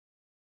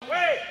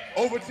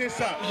Over 10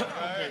 shots.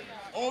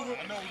 Over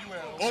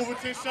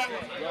 10 shots.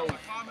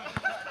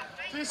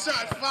 10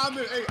 shots, 5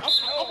 minutes. Hey, I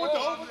want the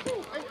over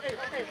too.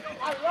 Hey.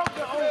 I love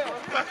the over.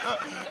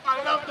 I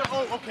love the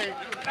over. Okay.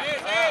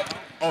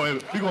 Oh, hey,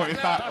 we going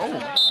inside. Oh,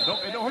 don't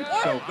hurt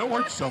yourself. Don't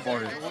hurt yourself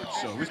already. Don't hurt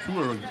yourself. It's too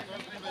early.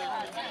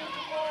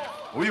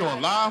 We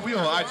on live. We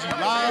on IG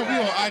live. We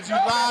on IG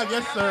live.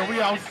 Yes, sir. We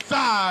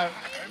outside.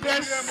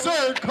 Yes,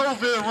 sir.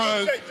 COVID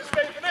runs.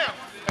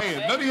 Hey,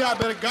 none of y'all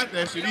better got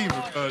that shit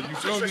either. You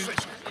feel me?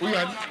 We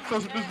got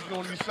social distance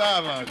on these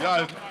sidelines.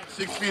 Y'all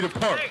 6 feet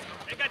apart.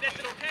 They got that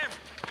shit on camera.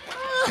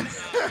 I'm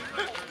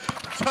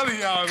telling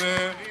y'all,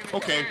 man.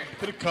 Okay,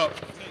 to the cup.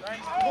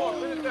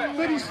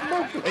 Let him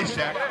smoke it. Hey,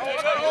 Shaq.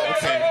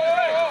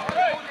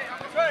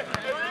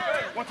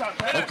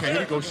 Okay, here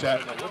we go,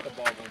 Shaq.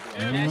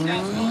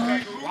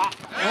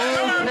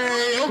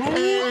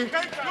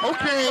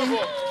 Okay.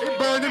 They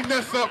burned them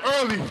nets up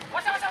early.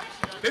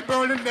 They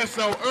burned them nets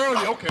up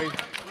early. Okay.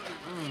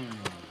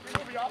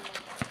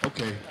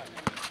 Okay.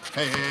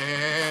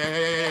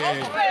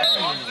 Hey.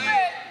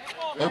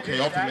 Okay,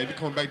 man. We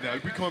coming back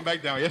down. We coming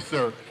back down. Yes,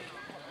 sir.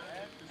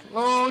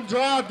 Long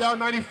drive down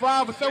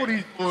 95. What's up with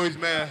these boys,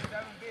 man?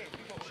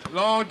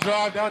 Long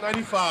drive down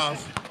 95.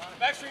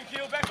 Backstreet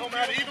kill,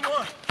 even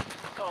one.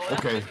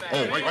 Okay.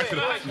 Oh,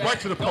 right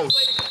to the post.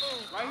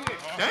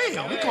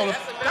 Damn, we call it.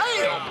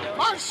 Damn,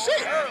 my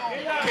shit.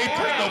 Can't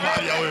take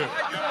nobody out here.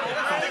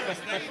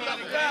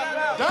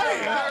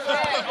 Damn.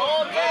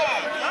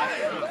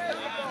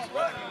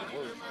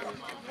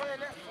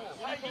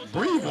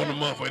 Breathe on the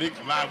motherfucker. They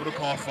liable to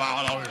call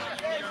foul out here.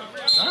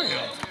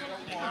 Damn.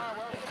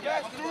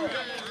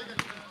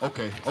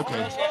 Okay.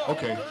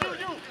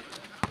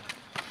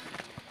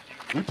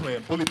 We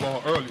playing bully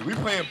ball early.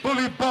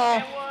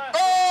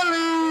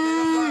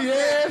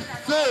 Yes,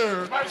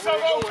 sir. Right to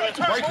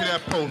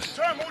that post.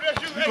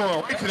 We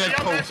going right to that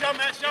post.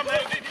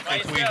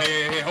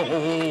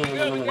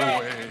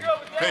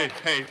 Hey.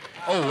 Hey,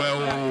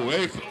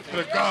 to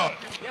the guard.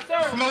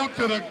 Flow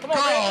to the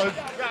guard.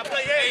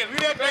 Hey, we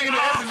that thing in the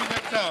enemy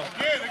next time.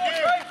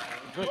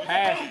 Good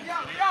pass.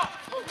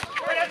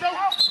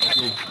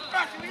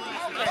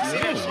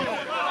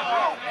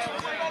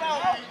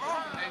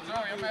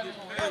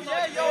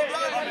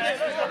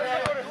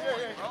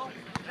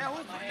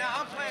 Now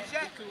I'm playing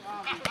Shaq.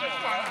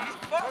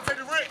 Don't take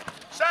the Rick.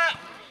 Shaq.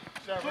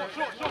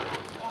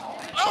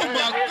 Oh my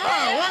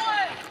God!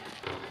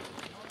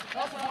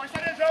 What?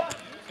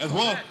 That's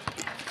one.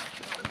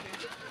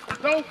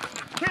 No.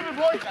 Keep it,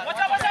 boy. Watch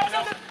out.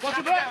 Watch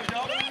your back.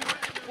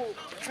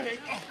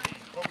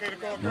 Okay, the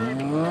call.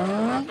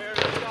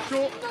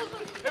 Short.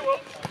 Hey, Will.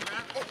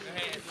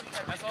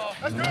 That's all.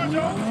 That's good,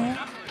 Joe.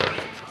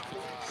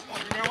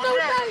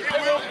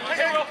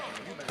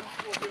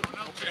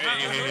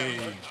 Hey.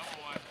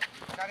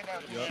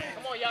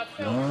 Come on, y'all.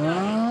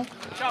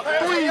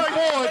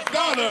 $3-4.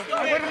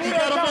 We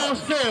got him on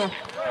sale.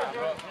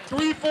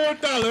 $3-4.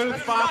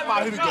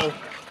 5-5. Here we go.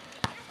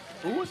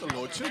 Ooh, it's a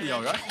little chilly,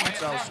 y'all. I see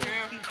what y'all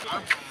saying.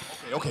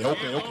 Okay. You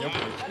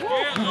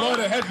love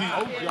the heavy.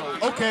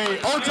 Okay,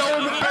 Ojo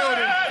in the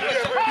building.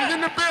 He's in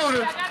the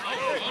building.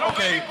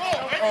 Okay.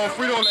 Oh,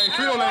 Frito-Lay.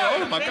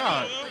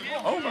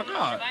 Oh my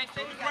God.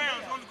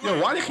 Yo,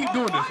 why they keep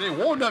doing this? They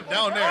warmed up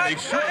down there. They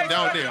shooting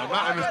down there. I'm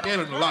not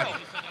understanding the logic.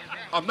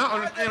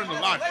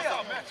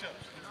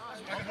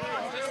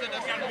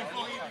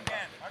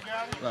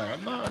 Right,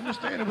 I'm not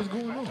understanding what's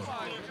going on.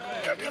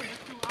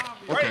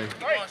 Okay.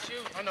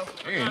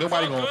 Ain't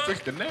nobody gonna fix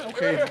the net.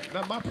 Okay,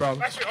 not my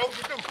problem.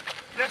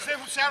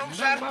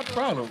 Not my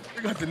problem.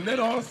 We got the net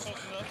off.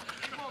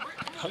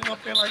 Hung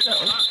up there like that.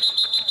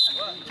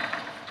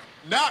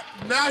 Now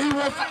he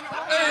wants.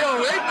 Hey,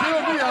 yo, they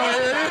killed me out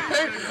here.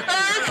 Hey,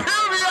 they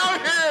killed me out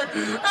here.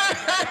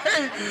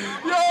 Hey,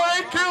 yo,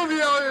 they killed me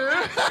out here.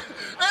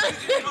 Hey.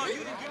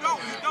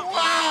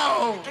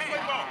 Wow.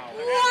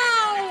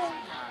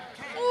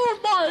 Oh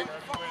my.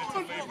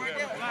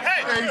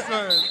 Hey,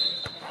 son.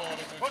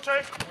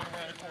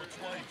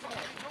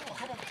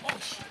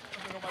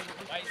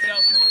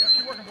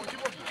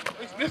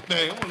 This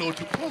thing, I'm a little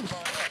too close.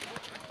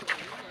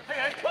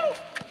 Hey.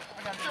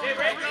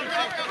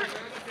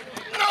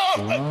 No!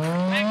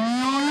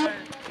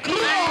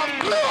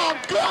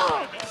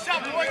 Come!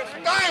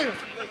 Damn!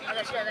 I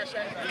got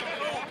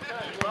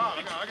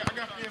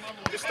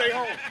Just stay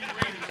home.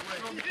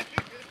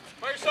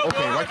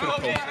 Okay, right to the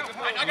post.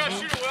 I got to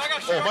shoot it.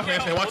 Oh, my man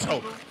said, watch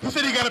out. He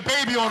said he got a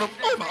baby on him.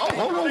 Oh, my.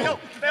 Oh.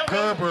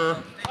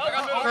 Gerber.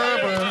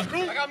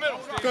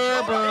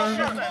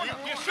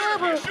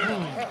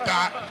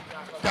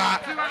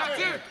 Dot.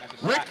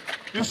 Rick,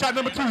 you shot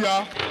number 2,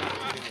 y'all.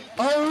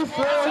 0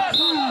 for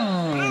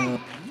 2.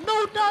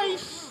 No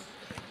dice.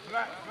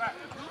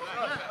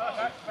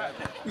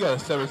 We got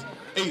a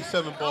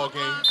 8-7 ball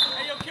game.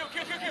 Hey, yo, kill.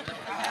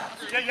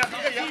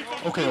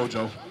 Yeah. Okay,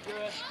 Ojo.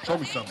 Show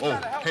me something. Oh,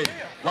 hey,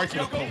 right to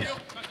the post.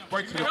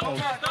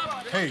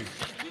 Hey.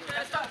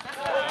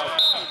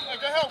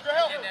 Good help.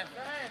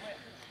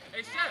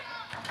 Hey, Shaq.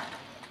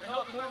 Good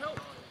help. Let's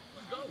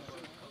go.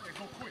 Okay,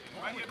 go quick.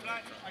 Right here,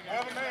 Black.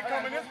 Whoever man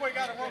coming this way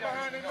got to run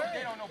behind his man.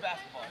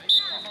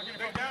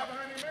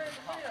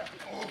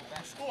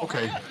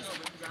 Okay.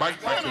 Back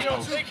to the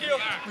post.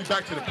 We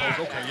back to the post.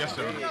 Okay, yes,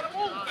 sir.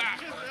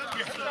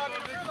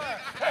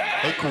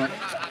 Hey, cool.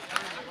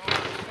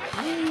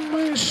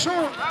 Man,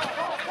 short.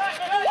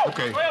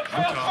 Okay, new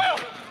time.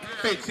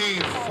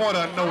 15 for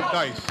the no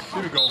dice.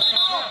 Here we go.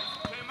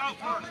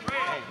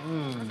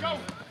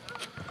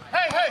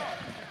 Hey!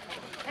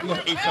 We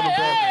got 8-7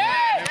 ball game.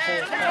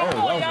 Oh,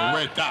 that was a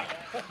red dot.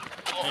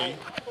 Hey.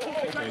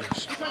 Okay.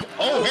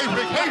 Oh, hey,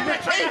 Rick. Hey,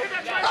 Rick. Hey.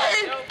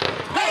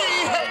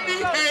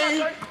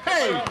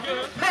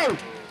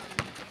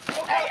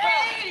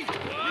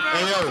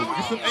 Hey, yo,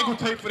 get some ankle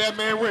tape for that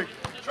man, Rick.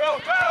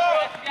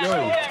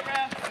 Yo.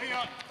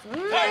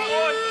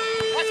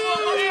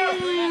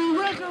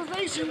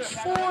 Reservations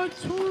for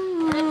 2.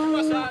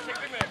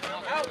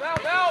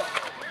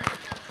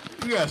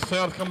 We got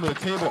sales coming to the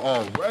table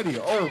already.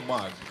 Oh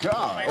my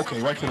God. Okay,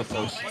 right to the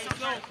post.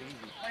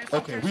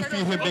 Okay, we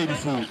feed him baby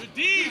food.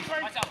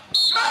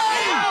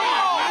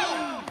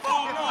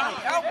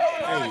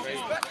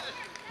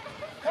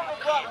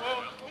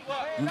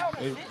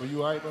 Hey, are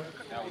you alright, bro?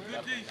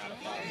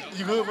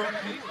 You good, bro?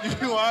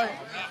 You alright?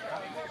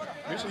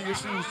 Make sure your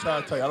shoes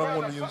try tight. I don't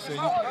want to, you know what I'm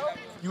saying?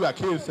 You got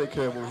kids to take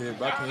care of over here,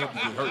 but I can't help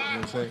you get hurt, you know what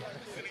I'm saying?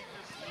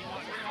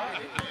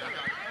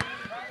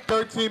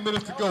 13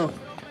 minutes to go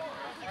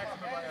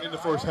in the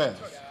first half.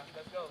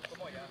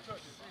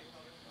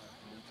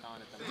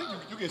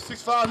 You get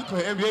 6 fouls, you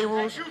play NBA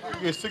rules, you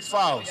get 6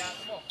 fouls.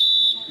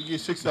 You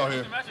get 6 out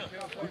here.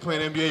 We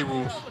playing NBA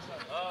rules.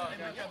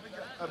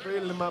 I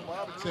barely let my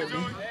mom tell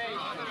me.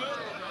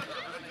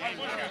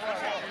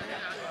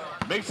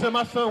 Make sure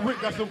my son Rick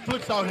got some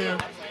flicks out here.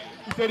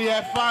 He said he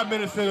had 5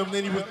 minutes in him,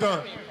 then he was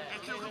done.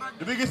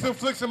 Did we get some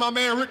flicks in my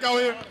man Rick out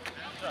here?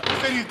 He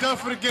said he's done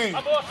for the game.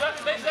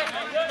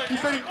 He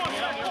said he...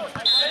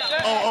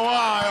 all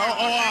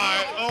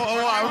right.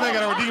 We ain't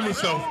got to redeem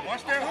himself.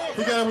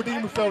 He got to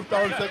redeem himself to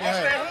start the second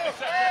half.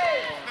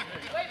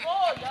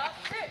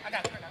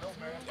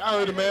 Y'all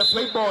heard it, man.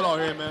 Play ball out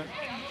here, man.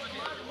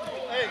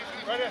 Hey,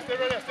 right there, stay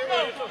right there. Stay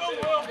right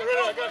there,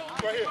 I got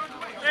you. Right here.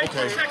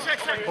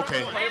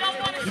 Okay.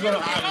 He's going to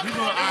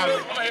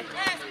island.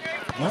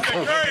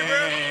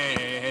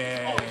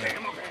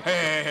 Hey.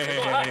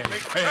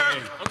 Stay.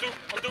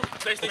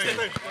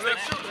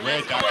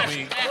 Red dot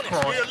queen.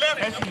 Cross.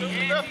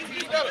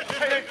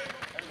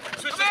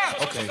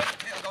 Okay.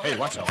 Hey,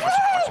 watch out.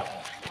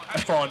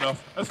 That's far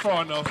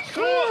enough.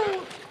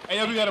 Hey,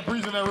 yo, we got a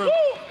breeze in that room.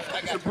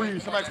 It's a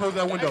breeze. Somebody close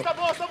that window.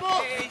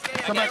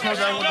 Somebody close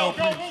that window,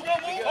 please.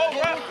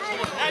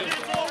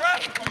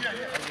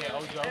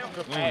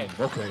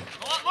 Okay.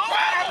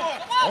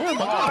 Oh,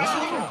 my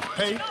God.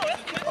 Hey.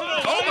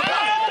 Oh, my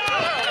God.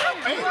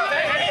 Hey.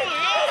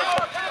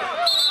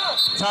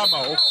 Time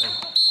out. Okay.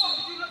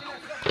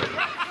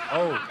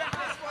 Oh.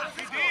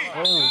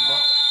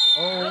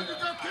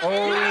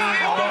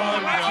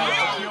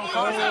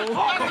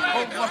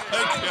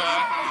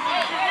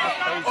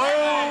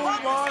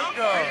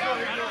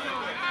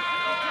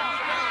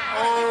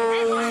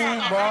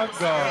 My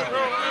God.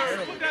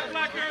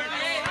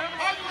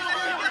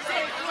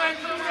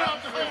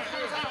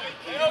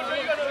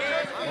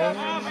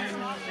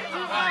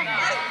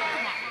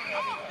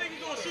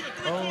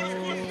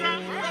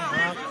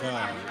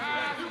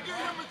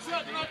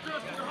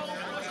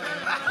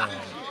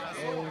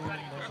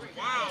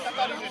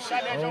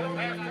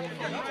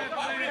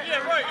 Yeah,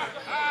 right.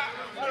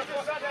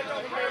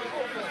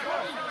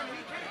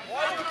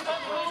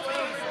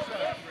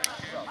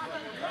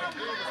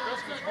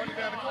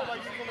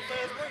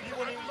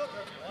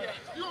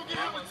 You don't get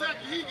him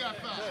attacked, he got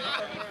fouled.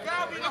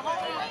 Gotta be the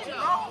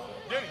whole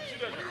Denny,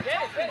 shoot that.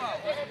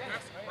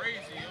 That's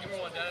crazy. Give me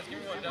one, Dennis.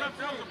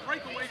 That was a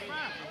breakaway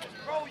foul.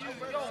 Bro, he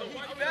fouled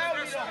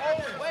me the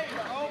whole way,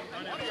 bro.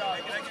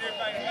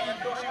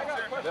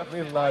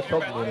 Definitely a lot of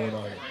trouble going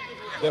on here.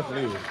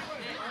 Definitely is.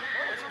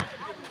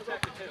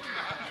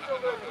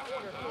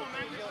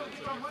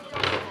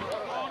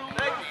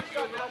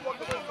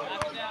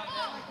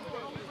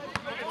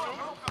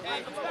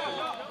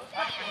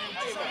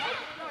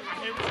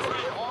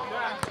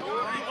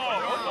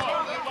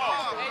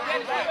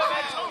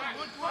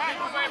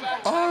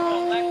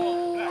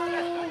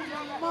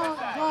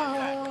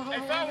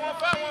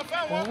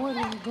 What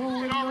is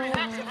going on?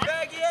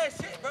 Baggy ass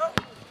shit, bro.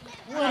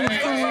 What is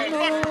going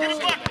on?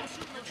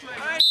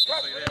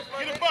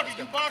 Get a bucket.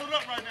 You bottled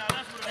up right now.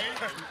 That's what it is.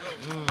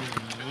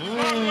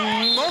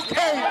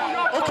 Okay.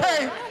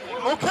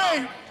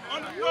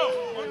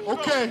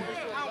 Okay.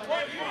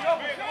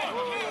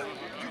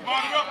 You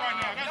bottled up right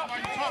now. That's why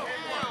you talking.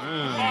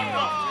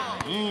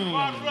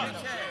 Bottled up.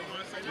 Okay.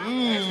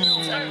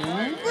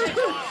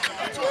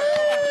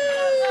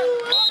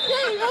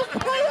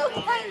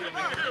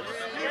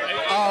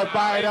 All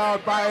right.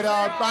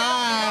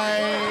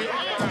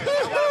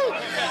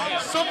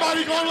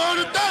 Somebody gonna learn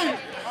today.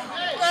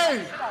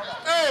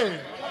 Hey.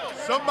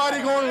 Somebody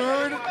gonna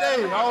learn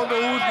today. I don't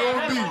know who's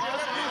gonna be.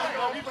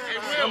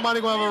 Somebody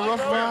gonna have a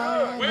rough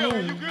ride.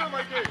 Well, you good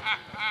right there.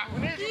 We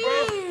need you,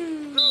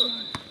 bro. Good.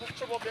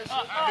 Okay.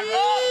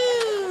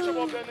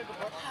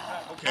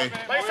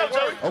 Play yourself,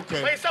 Joey.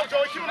 Okay. Play yourself,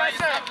 Joey. Keep it nice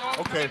sound.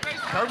 Okay.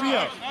 Hurry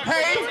up.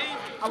 Hey!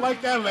 I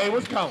like that, Lay.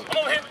 What's count? Take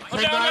 9.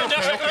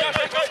 Okay.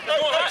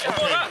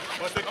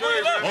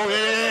 Oh,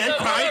 yeah.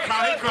 Cry.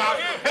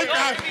 Hey,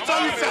 guys. Show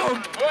me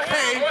something.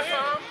 Hey.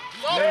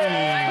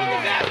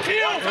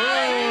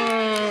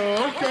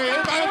 Okay.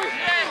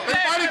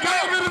 Everybody got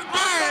him in his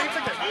bag.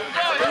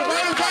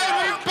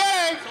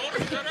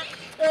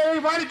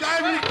 Everybody got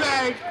him in his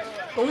bag.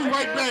 Oh, he's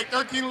right back.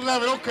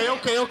 13-11. Okay.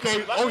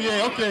 Oh,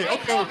 yeah. Okay.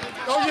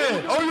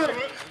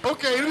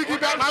 Okay, let me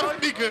get back my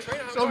speaker.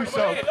 Show me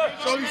some.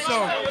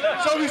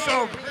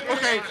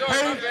 Okay.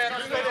 Hey.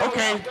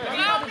 Okay.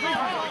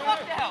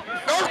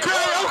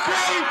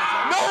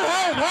 No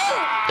hope.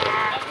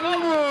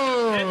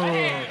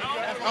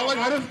 I like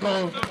how this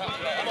goes.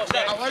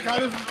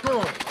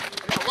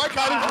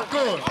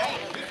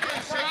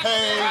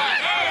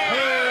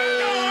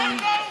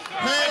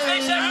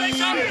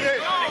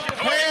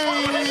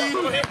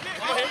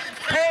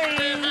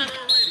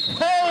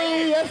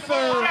 Hey, yes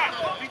sir.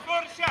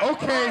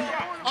 Okay,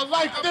 I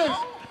like this.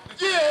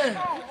 Yeah.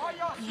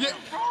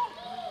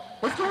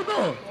 What's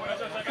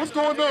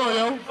going on,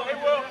 yo?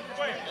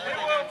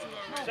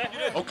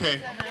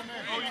 Okay.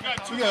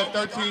 We got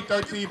a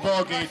 13-13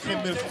 ball game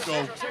 10 minutes to go.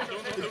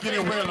 It's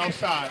getting real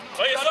outside.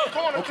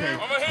 Okay,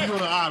 he's on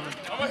the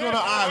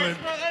island.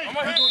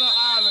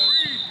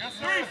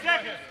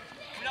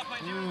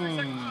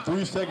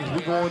 3 seconds.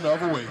 We going the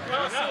other way.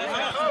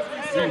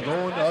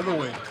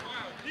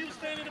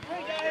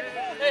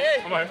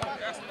 Come on.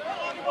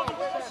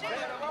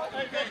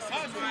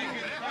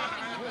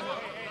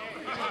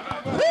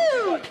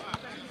 Woo!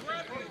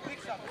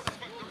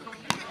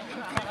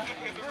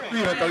 We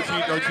had a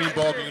 13-13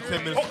 ball game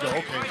 10 minutes ago.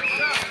 Okay.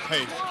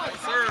 Hey.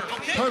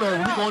 Turn over.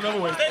 We going the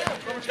other way.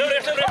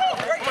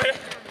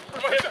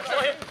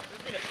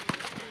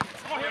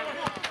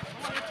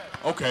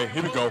 Okay,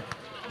 here we go.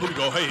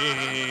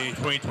 Hey.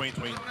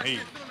 Twing. Hey.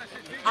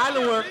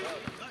 Island work.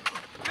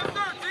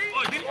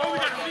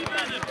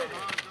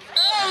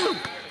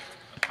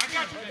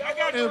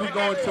 And we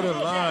going to the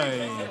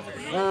line.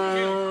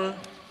 4,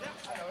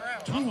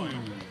 2.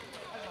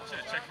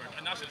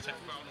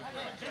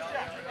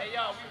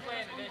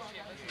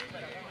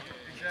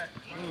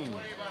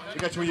 You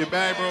got you in your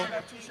bag, bro?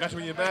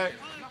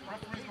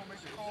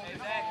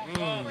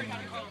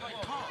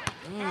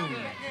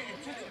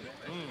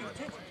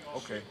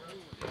 Okay.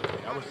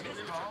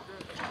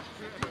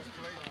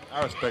 I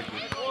respect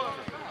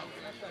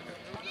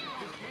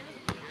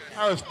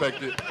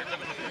it.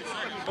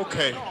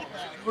 Okay.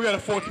 We got a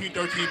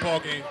 14-13 ball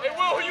game.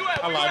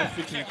 I lied,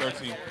 it's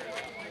 15-13.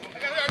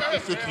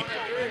 It's 15.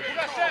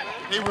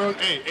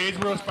 It's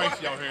real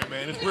spicy out here,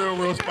 man. It's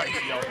real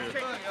spicy out here.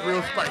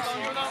 Real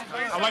spicy.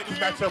 I like this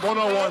matchup,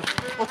 one-on-one.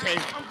 Okay,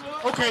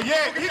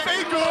 yeah, he's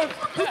good.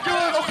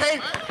 Okay.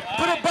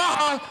 Put a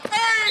Baja.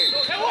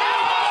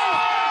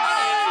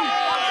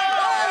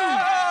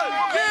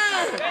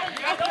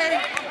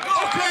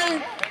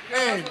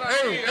 Hey!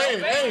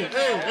 Hey!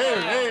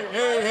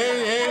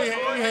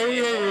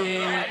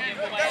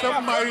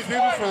 Somebody's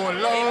in for a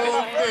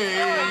long day.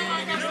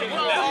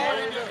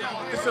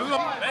 It's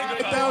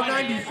down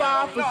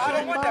 95 for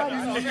somebody.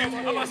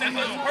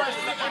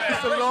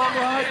 It's a long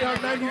ride down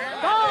 95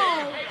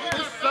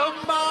 for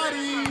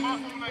somebody.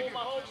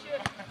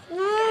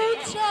 Woo,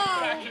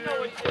 child.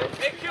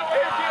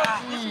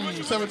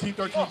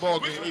 17-13 ball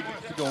game, 8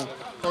 minutes to go.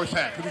 First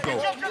half, here we go.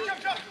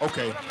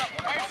 Okay.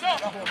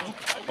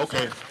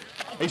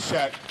 Hey,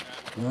 Shaq.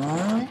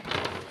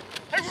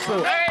 So,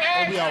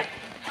 we out.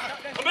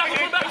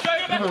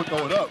 He won't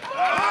throw it up.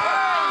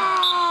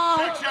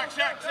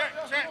 Check.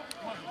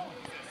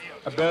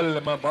 I better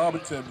let my barber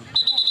tell me.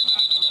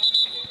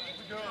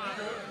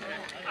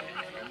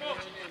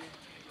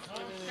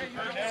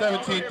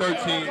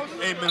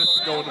 (17-13), 8 minutes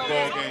to go in the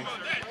ball game.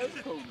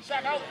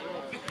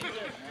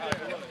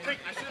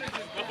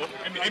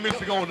 8 minutes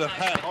to go in the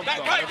half.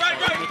 Right.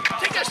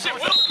 Take that shit,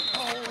 Will.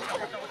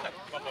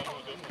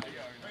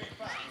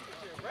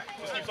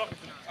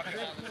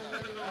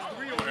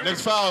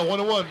 Next foul,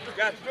 1-1.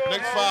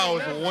 Next foul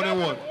is a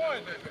 1-1.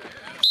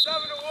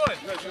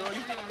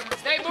 7-1.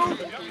 Stay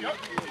moving.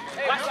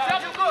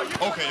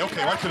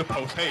 Okay, right to the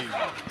post. Hey.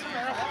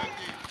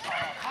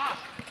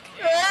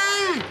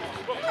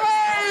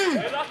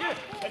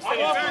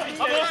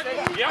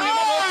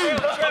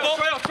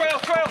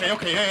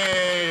 Okay,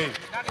 hey.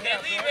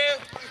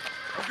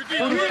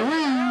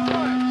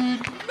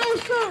 No,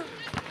 sir.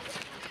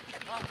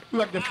 You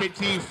like the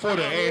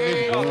 15-footer, and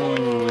it's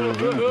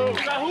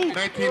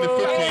 19 to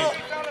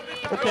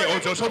 15. Okay,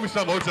 Ojo, show me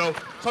some, Ojo.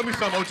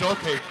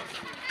 Okay.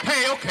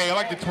 Hey, okay, I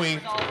like the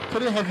tween.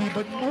 Put it heavy,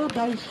 but no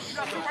dice.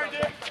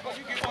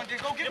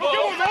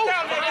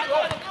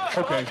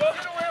 Okay.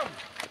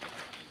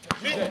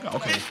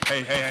 Okay.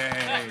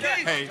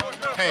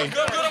 Hey.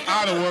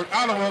 Out of work.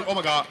 Oh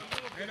my God.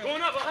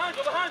 Going up, behind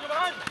you.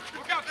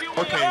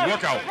 Okay,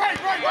 work out. Right.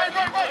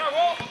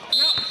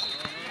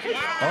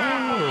 Oh,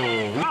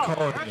 he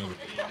called me.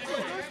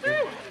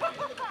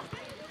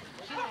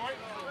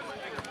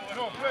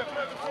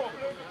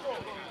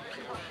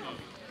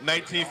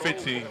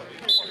 19-15.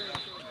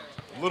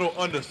 A little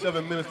under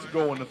 7 minutes to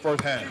go in the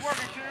first half.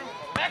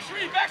 Back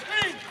screen, back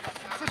screen.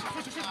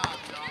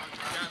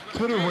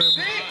 To the rim.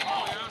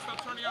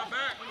 Stop turning your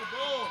back on the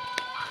ball.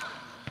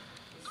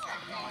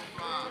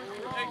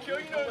 Hey, Q,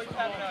 you know what's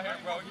happening out here,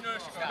 bro. You know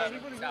this shit gonna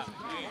happen. Stop.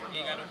 You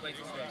ain't got no place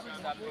to stay.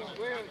 Stop doing it.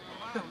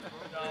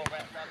 No,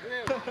 rap, stop.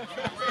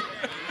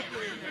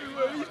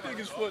 You think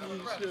it's funny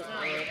and shit,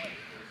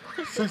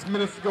 man. 6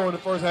 minutes to go in the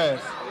first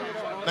half.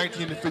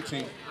 19-15.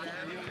 6.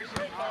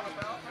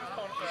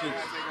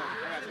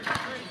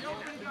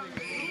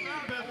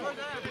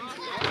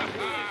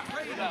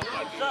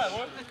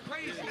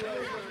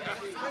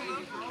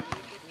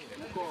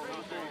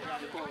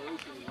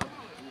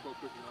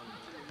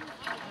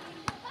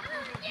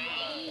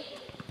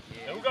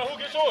 Who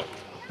gets yours?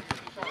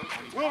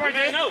 Will right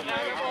there. No. Big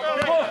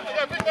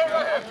ball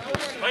right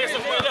here.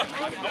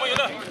 I'm on your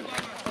left.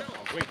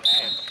 Great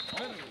pass.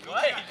 Go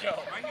ahead, Joe.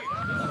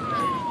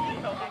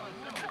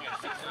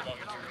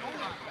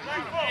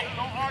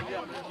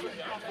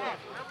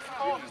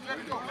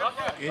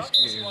 It's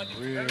getting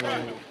real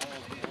spicy.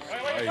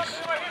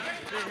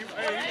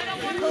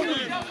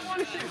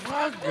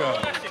 My God.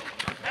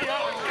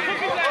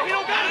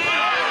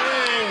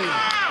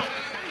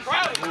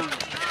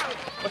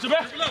 What's your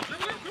back?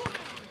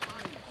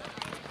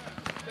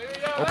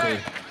 Okay.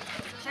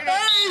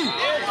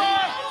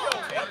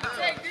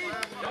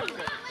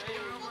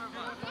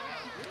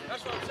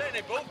 That's what I'm saying.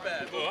 They both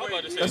bad.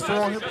 That's four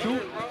on him too?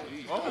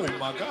 Oh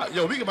my God.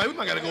 Yo, we might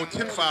gotta go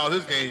 10 fouls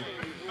this game.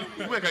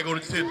 We might gotta go to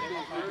 10.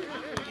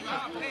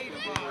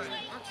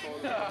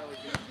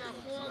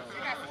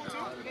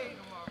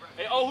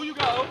 Hey, oh, who you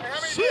got? Oh?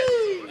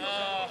 Sheesh.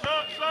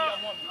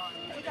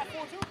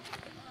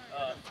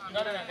 No,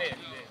 there.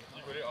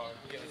 You put it on.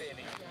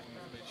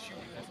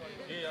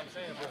 Yeah, I'm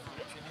saying, bro.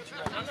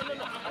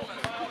 No.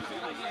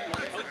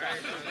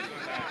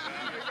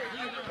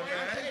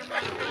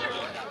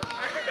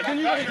 And then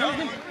you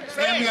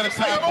And we got a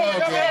tie ball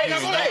game.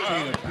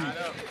 19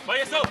 apiece. by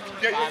yourself.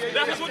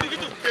 That's what you can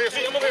do.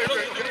 Hey, I'm over here.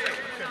 Look.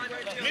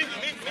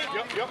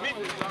 Me.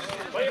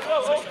 By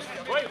yourself.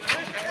 Wait.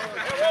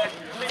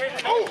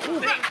 Oh.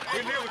 I'm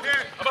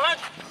behind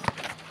you.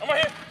 I'm right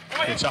here.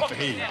 Good shot for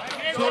Hayes.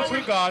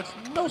 2 guards.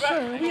 No,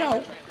 sir. We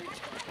out.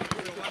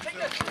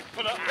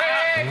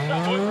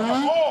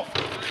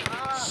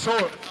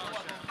 Short.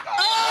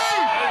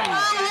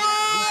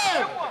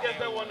 Get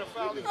that one to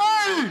foul. Hey!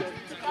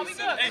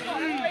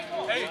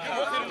 Hey, you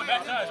walked in the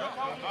back side.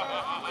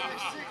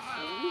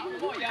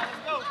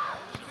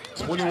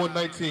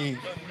 21-19.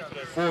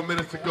 4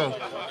 minutes to go.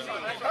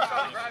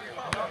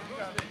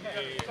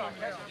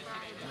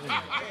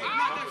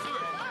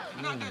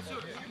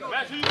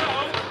 Matt, who you got?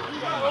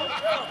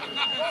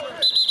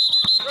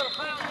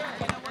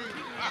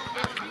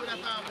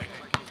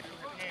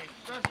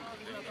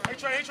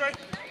 Hey, Trey.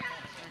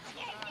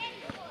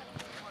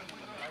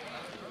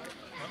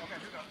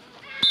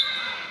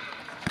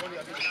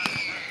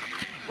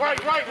 Right.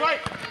 I'm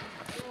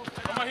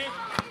right here.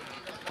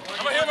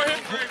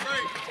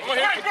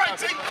 Right,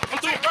 T. I'm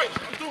through.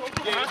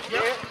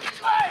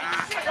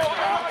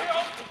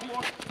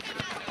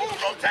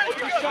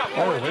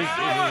 Oh, wait.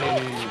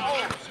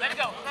 Let it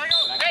go.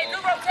 Hey,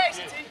 good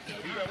rotation, T.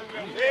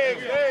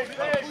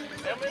 Hey.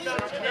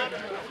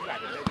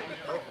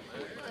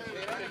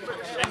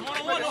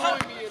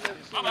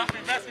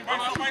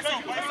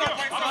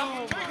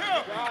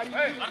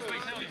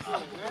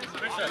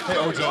 Hey,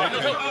 OJ.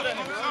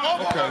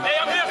 Okay. Hey,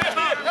 I'm here.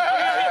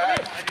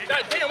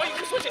 Damn, why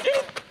you switching,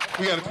 dude?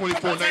 We got a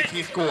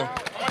 24-19 score.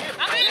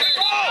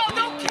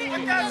 Don't keep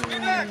it down. I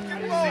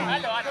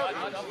know.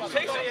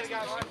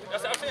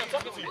 That's what I'm saying. I'm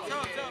talking to you.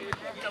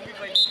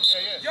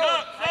 Yo,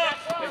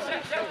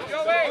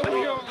 wait.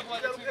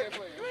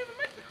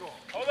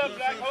 Hold up,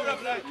 Black.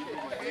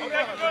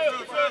 Okay, good.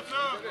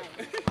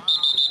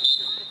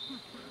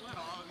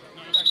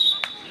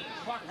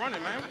 Clock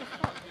running, man. What the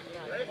fuck?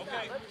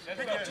 Okay.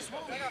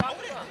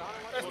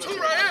 That's 2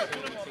 right here.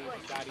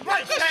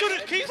 Right, let's shoot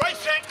it, Keith. Right,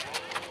 Shaq.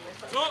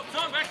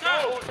 Son, back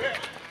side.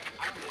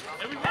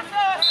 Hey, we running.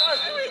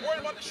 We ain't worried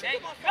about the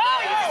shit. Go,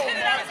 you just hit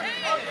it out of his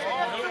hand.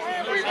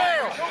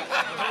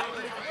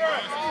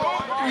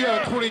 We got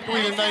a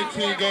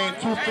 23-19 game.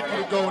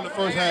 2:50 to go in the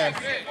first half.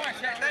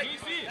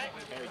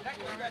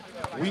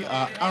 We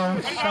are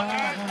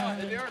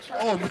outside.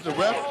 Oh, Mr.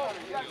 Ref.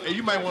 Hey,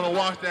 you might want to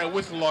wash that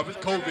whistle off. It's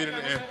COVID in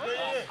the air.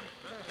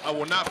 I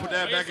will not put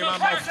that back in my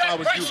mouth if I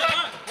was you.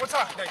 What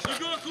time? You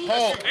good, cool?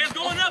 Paul. Hands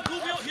going up,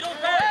 cool. He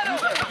don't pass.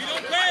 He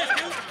don't pass,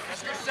 cool.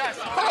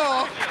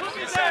 Paul.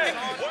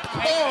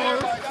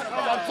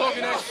 I'm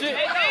talking that shit.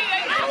 Hey,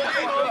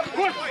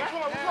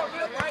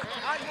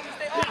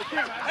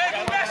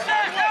 go back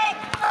shot, yo!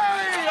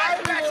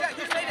 Back shot,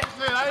 you say that.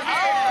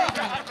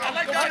 I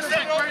like that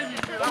shit.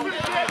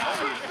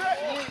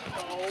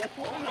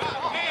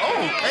 Oh,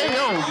 hey,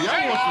 yo,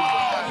 y'all want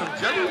some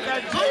jelly?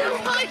 Oh,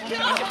 my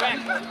God.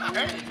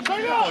 Hey,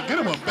 get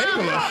him a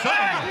bagel or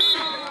something.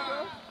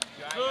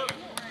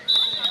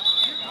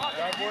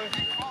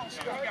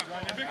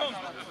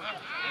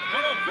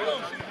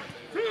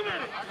 Hey,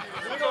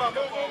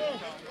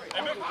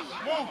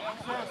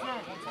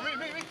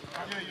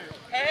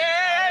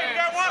 you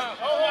got one?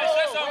 Somebody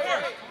said something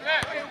first.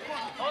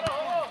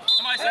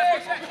 Somebody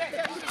said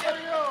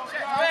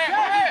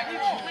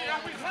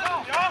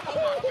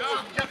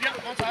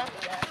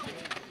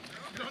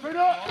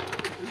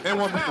They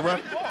want Mr. Ref. I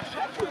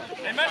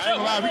ain't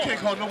gonna lie, we can't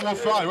call no more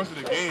fouls the rest of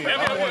the game.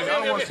 I don't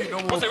want to see no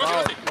more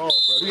fouls. Oh, bro,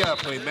 we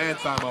gotta play man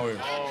time out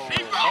here. Oh,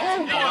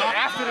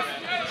 after the.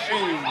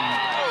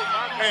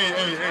 Hey.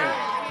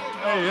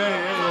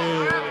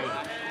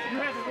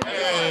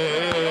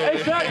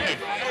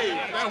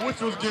 That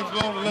whistle was getting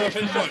blown a little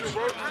too much.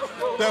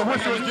 That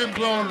whistle was getting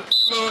blown a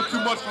little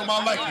too much for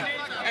my liking.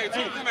 Hey,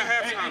 dude, come at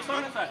halftime,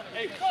 son.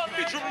 You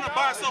be dribbling up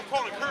by yourself,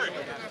 calling Curry.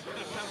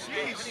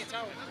 Jeez.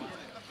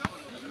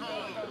 You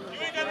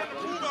ain't got nothing to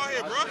prove out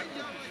here, bro.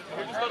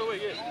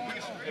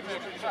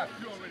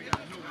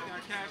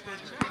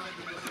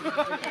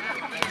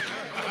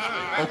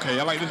 Okay,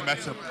 I like this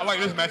matchup.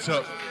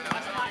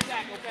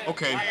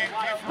 Okay,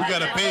 we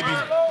got a baby.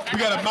 We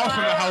got a mouse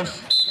in the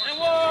house.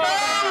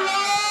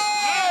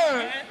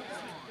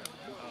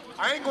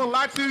 I ain't gonna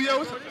lie to you,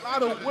 yo. It's a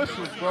lot of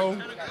whistles, bro.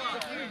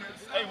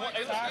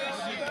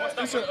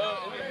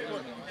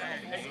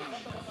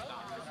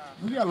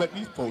 We gotta let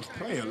these folks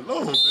play a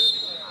little bit.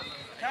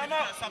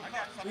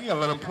 We gotta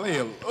let them play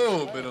a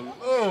little bit,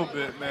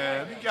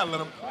 man. We gotta let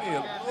them play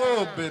a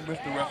little bit,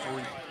 Mr.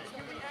 Referee.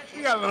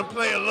 We gotta let them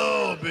play a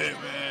little bit,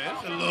 man.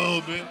 It's a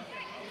little bit.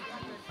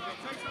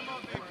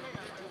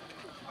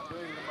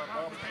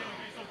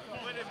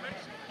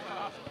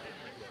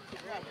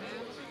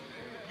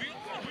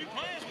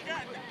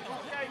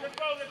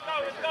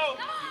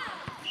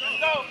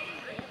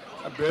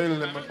 I barely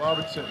let my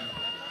barber check me.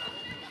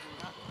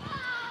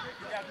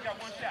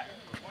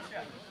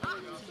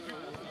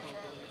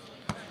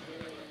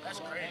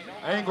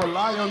 I ain't gonna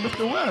lie on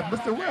Mr. West.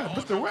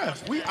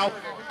 We out.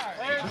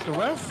 Mr.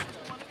 West,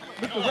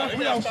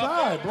 we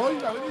outside, bro. You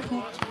got let him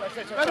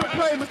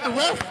play, Mr.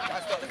 West.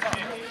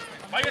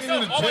 By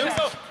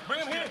yourself, bring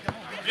him here.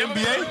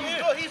 NBA?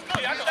 He's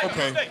good.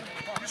 Okay.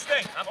 You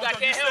stay. I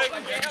can't help.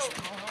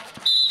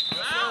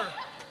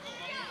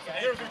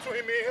 Here's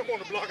between me and him on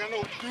the block. I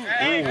know.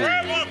 Hey,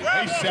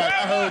 Shaq,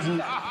 I heard you,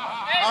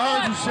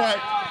 Shaq.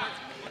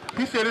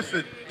 He said it's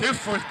a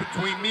difference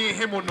between me and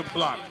him on the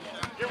block.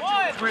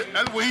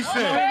 That's what he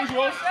said.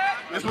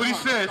 That's what he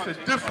said. It's a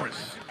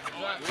difference.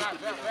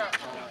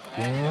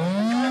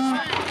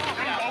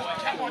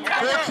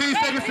 14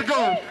 seconds to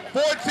go.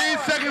 14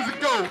 seconds to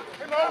go.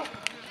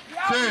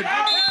 10.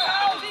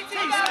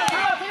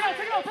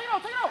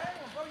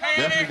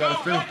 Definitely got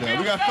to finish that.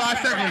 We got 5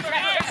 seconds.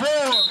 4.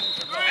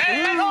 Ooh.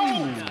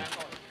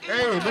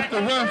 Hey, Mr.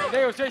 West.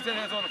 They were chasing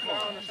hands on the floor.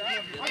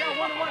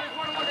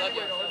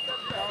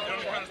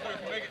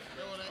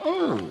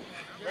 Oh.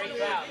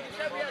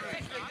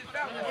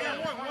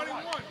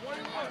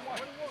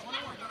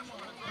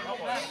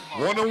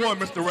 1-1,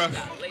 Mr. Ref.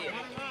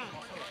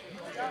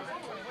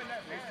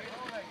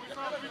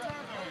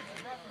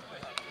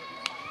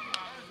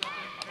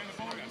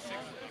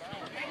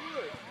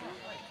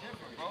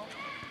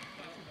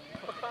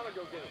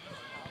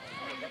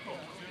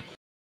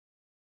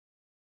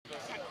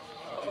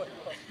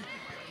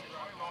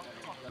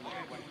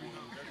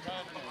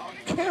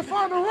 Can't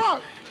find a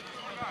rock.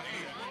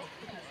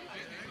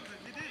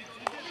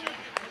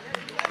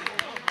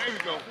 There we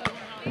go.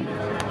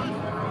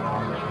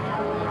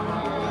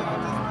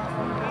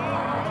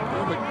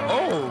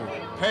 Oh,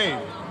 hey.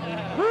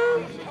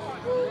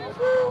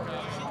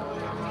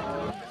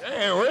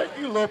 Hey, Rick,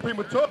 you a little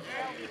premature.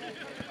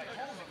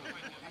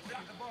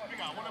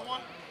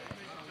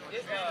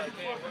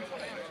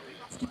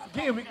 Keep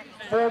forgetting me.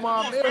 4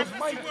 mile nails,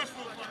 Mike.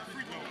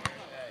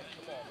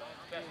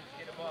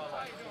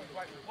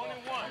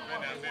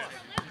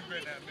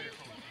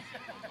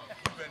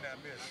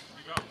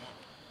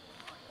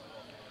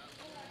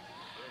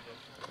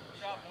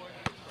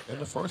 And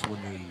the first one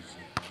is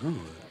good.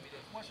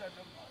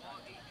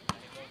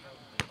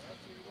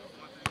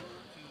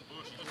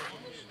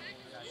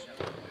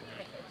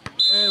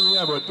 And we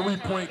have a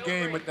 3-point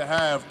game at the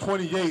half,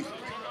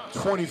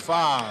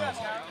 28-25.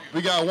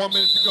 We got 1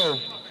 minute to go.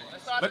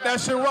 Let that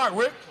shit rock,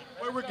 Rick.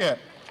 Where Rick at?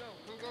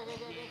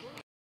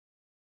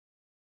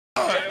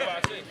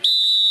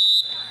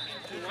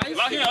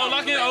 Lock in,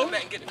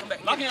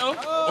 O.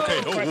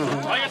 Okay,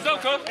 By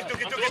yourself, coach.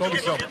 Show me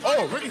something.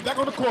 Oh, Ricky's back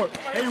on the court.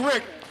 Hey,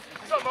 Rick.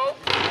 What's up, Mo?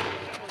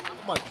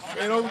 Come on.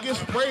 You know, we get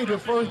sprayed the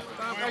first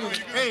time back in the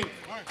game.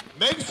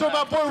 Make sure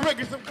my boy Rick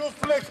gets some good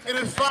flicks in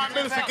his 5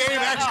 minutes of game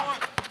action.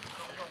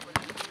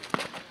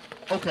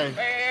 Okay.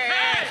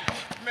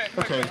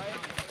 Okay.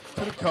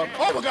 To the cup.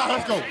 Oh, my God,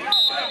 let's go.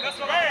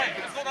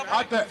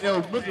 I thought,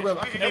 yo, Mr. Rep,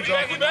 I commend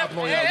y'all for not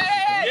blowing y'all.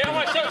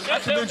 I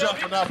commend y'all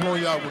for not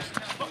blowing y'all with.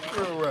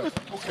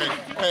 Okay,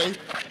 hey.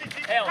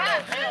 Hell no.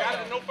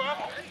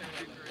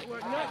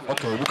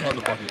 Okay, we'll call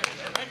the bucket.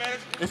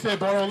 It said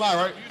ball don't lie,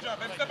 right?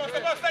 Step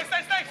up. Stay.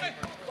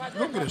 You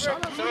gonna get a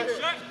shot up, Rick?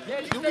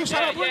 You gonna get a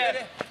shot up,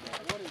 Rick?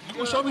 You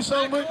gonna show me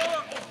something, Rick?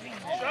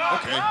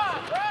 Okay.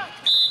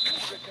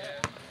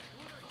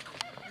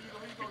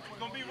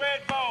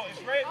 red ball.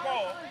 It's red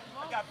ball.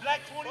 I got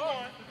black 21.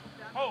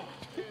 Oh.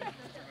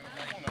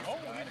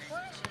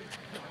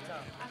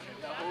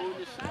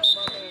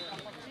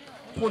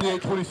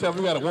 28-27.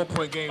 We got a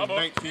 1-point game.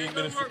 19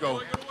 minutes to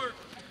go.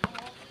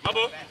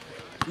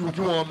 You want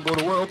them to go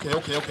to work? Okay.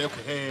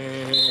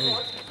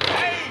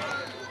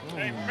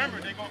 Hey,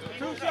 remember, they go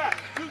 2 shots.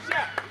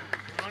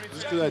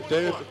 Just cause that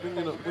dance,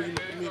 bringing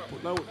me,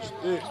 putting out with the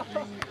stick.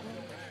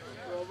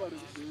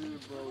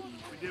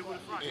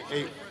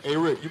 Hey,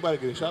 Rick, you about to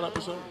get a shot up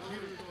or something?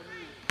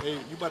 Hey,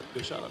 you about to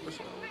get a shot up or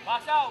something?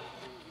 Box out.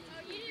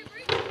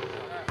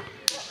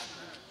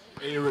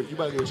 Hey, Rick, you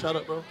about to get a shot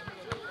up, bro?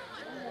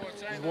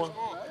 Just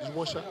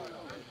one shot.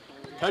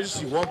 Can I just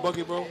see one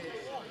bucket, bro?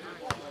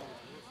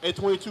 Hey,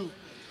 22.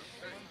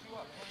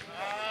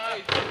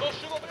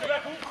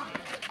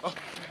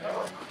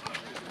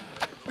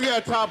 We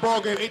got a tie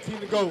ball game, 18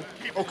 to go.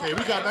 Okay,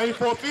 we got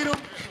 94 feet him.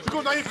 We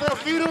go 94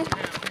 feet him.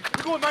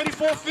 We go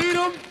 94 feet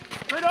him.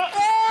 Straight up.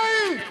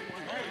 Hey!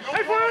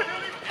 Hey, boy.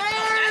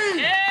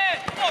 Hey!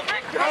 Yeah. Come on,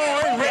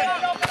 Rick.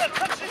 Oh,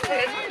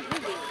 hey,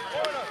 Rick.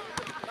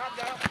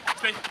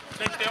 Stay.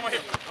 I'm right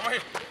here.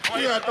 We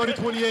got a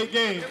 30-28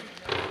 game.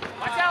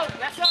 Watch out.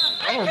 That's up.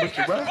 I don't miss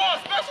the rest. Ball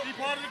special. He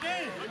part of the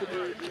game.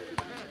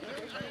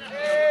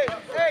 Hey,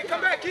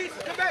 come back, Keith.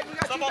 Come back. We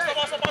got you back.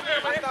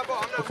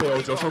 Okay,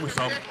 Ojo, show me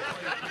something.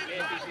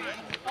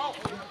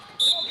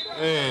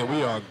 And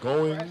we are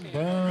going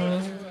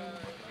down.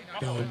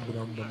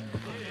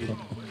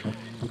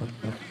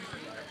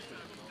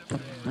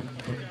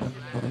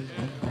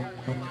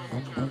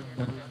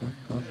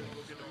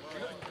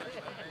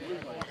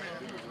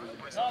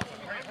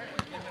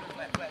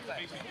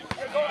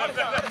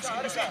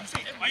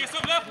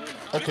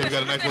 Okay, we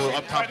got a nice little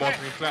up top ball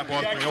screen, flat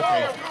ball screen.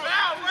 Okay.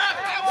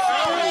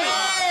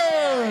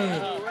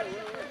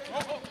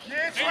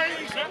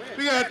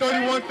 We got a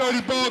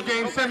 31-30 ball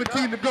game,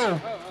 17 to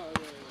go.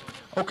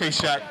 Okay,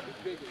 Shaq.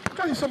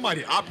 I need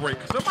somebody to operate.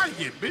 Can somebody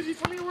get busy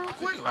for me real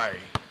quick? Like,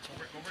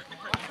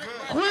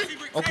 quick?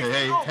 Okay,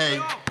 hey.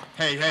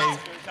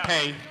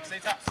 Stay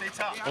top.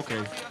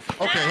 Okay,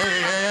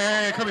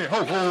 hey, come here.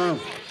 Ho.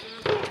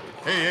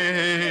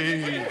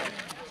 Hey.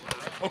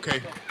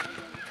 Okay.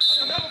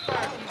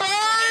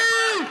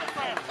 Hey!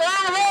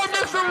 Oh,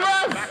 Mr.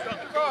 West!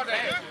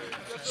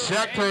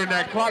 Shaq turned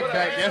that clock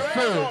back. Yes,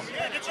 sir.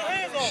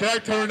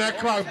 Shaq turned that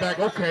clock back.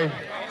 Okay.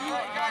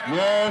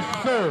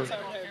 Yes, sir.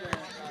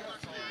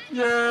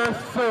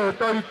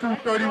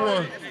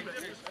 32-31.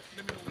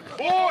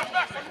 I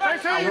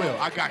will.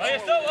 I got you.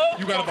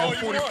 You got about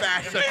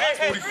 45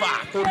 seconds.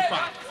 45.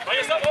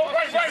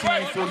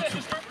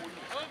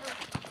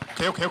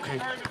 42. Okay.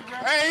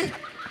 Hey!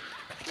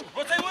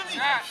 Rotate with me.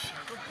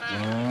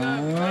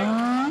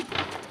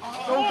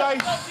 No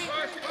dice.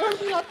 What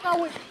are you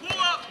throwing? Pull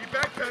up. He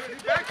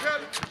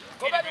backpedal.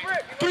 Go back to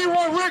Rick.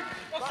 3-1, Rick.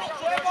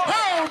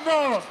 Hell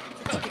no.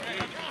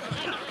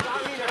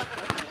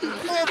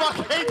 Oh, my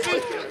KT.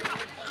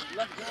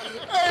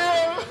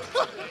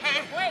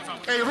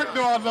 Hey, Rick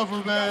know I love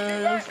him, man. You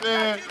know what I'm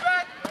saying?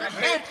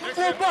 Hey,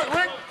 2 buck,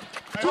 Rick.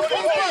 2 buck,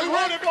 Rick.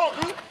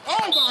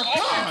 Oh, my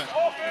God.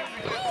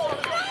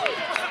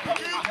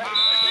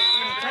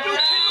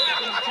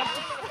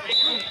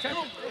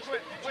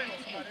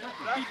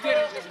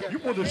 You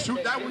want to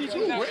shoot that one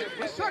too?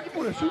 What's up? You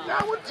want to shoot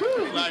that one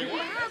too? Like,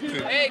 what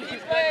happened? Hey,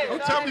 keep playing.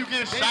 Don't tell me you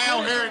get shy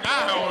out here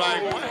now.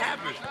 Like, what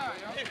happened?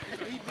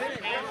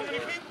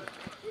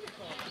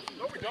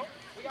 No, we don't.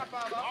 We got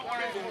 5 out.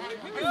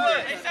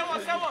 Good. Hey,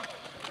 someone.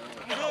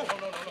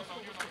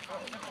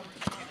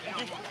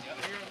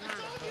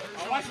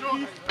 Watch it.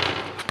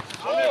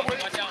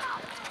 Watch out.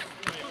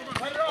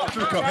 To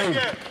the cup. Hey,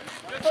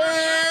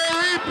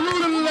 he blew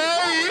the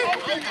lane.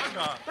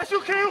 That's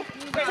you, Q.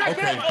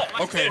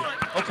 Okay.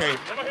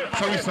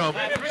 Show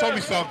me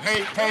some.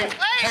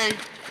 Hey.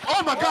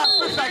 Oh my God,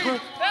 fish cycle.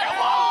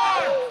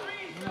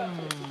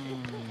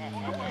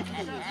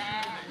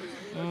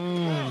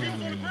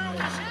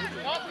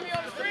 Talk to me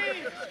on the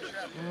screen.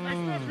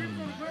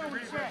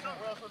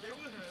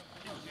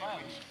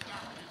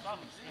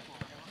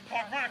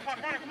 Clock running,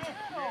 come on.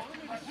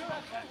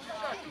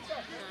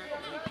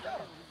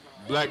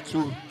 Black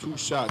 2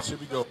 shots. Here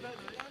we go.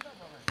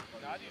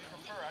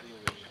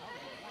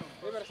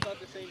 We better start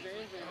the same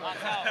game.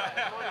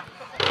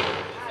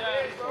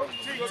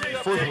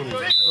 First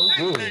one is no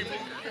good.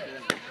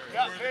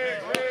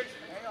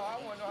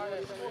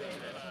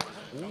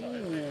 Ooh,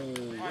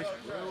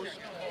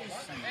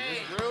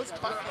 it's real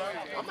spicy.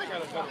 I might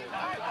got a better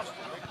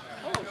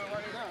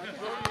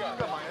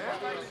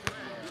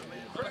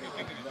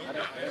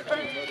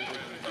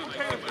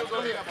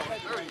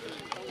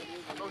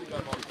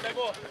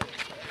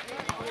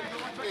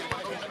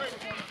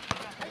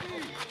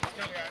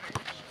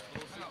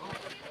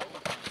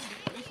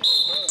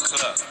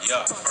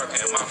Yeah,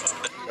 okay, my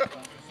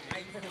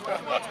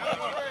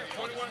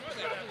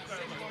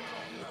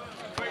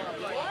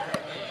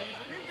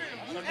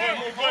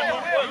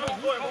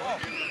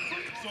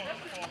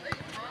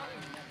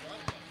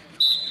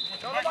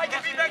Nobody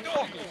get me back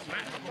door.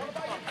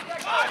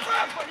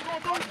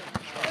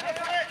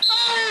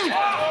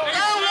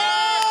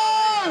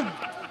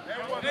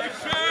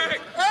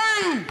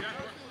 Hey!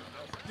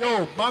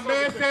 Yo, my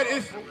man said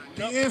it's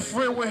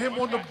different with him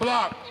on the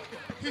block.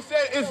 He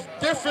said it's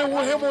different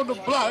with him on the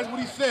block. That's what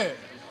he said.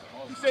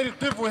 He said it's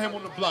different with him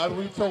on the block. That's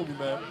what he told me,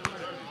 man.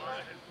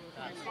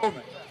 Told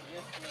me.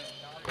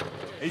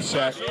 Hey,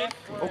 Shaq.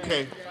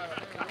 Okay.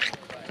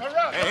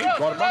 Hey,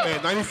 got my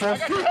man. 94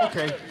 feet.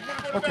 Okay.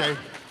 Okay.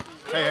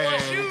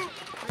 Hey.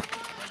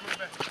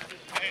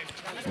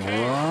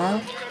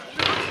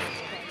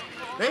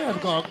 They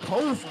have gone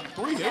cold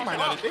from 3. They might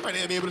not be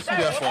able to see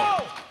that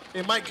far.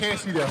 They might can't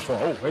see that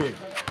far. Oh, hey.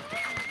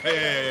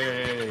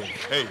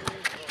 Hey.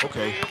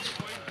 Okay.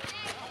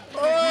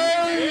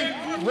 Hey,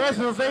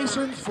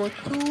 reservations for 2.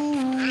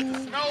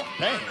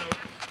 Damn.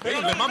 They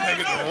didn't let my man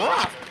get the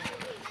rock.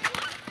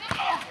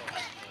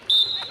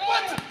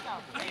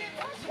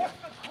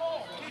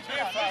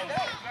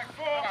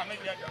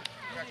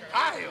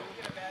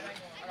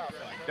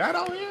 That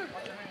out here?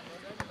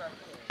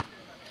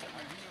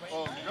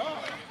 Oh,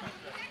 God.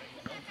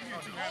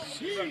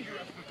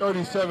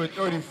 37,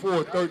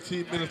 34,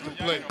 13 minutes to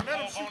play.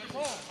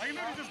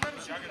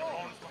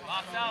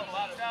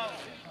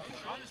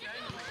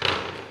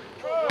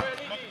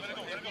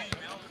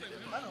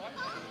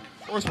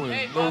 First one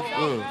is no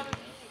good.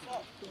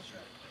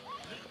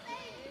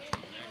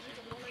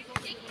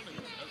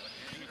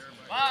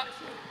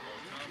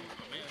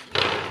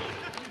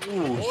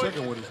 Ooh,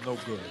 second one is no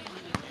good.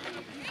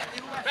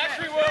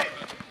 Factory work.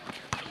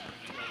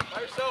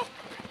 By yourself.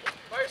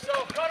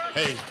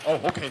 Hey, oh,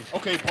 okay.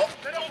 Okay.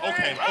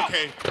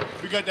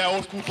 We got that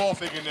old school ball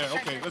fake in there.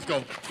 Okay, let's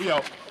go. We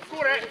out.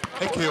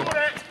 Hey, Kill.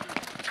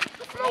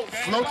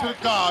 Flow to the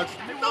gods.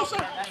 No,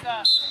 sir.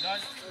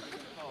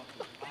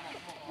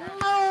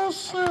 No,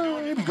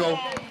 sir. Here we go.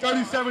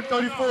 37,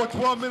 34,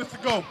 12 minutes to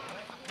go.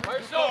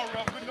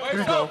 Here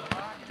we go.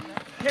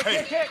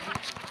 Hey.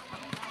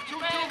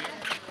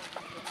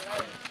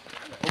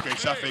 Okay,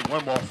 shot fake,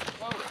 one more.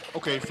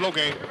 Okay, flow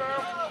game.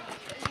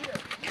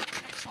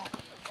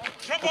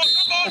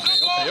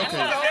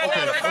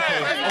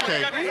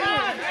 Okay.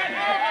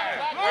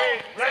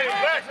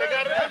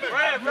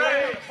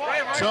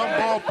 Jump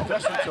ball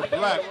possession to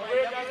Black.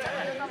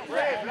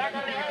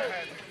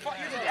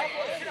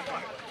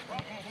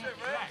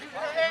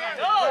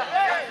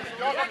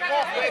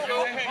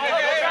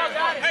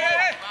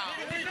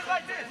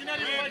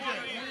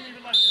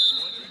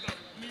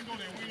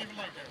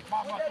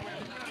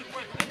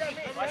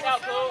 Watch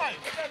out, Cole.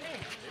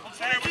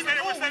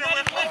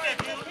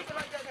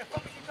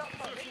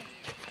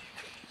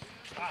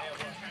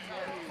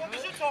 What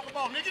you talking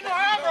about, nigga? You know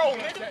how I roll,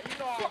 nigga.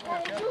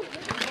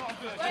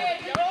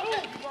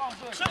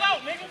 Chill out,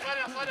 nigga.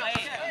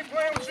 I ain't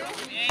playing with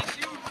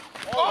you.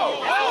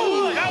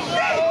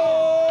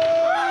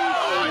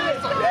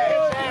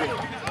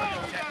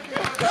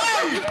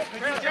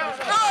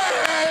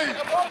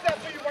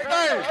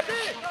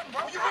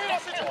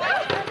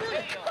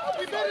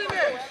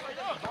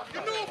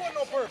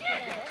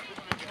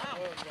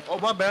 Oh,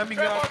 my bad. I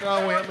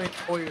got away. I made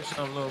or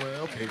something, little man.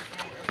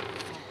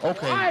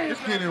 Okay,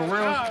 it's getting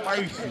real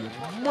spicy.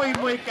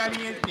 Muy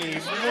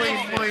caliente.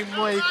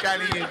 Muy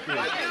caliente.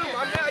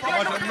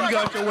 You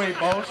got your way,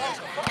 boss.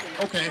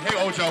 Okay, hey,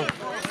 Ojo.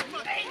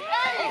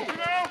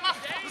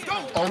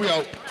 Oh, we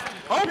out.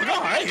 Oh,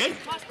 no, hey.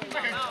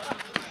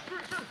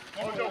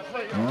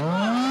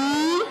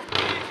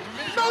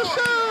 No,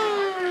 sir.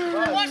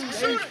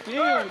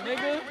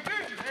 Nigga.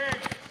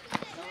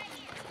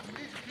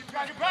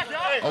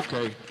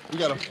 Okay, we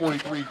got a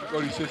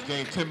 43-36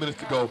 game, 10 minutes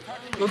to go.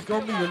 It's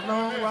going to be a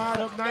long ride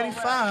up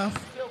 95.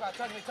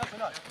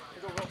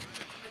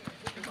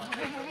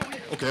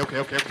 Okay,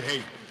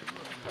 hey.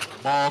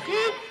 Ball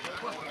in.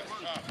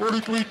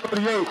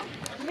 43-38.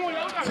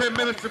 10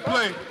 minutes to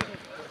play.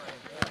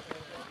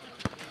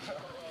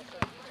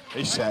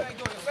 Hey, Shaq.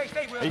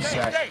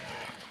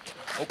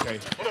 Okay.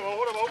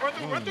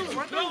 Run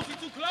through. He's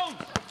too close.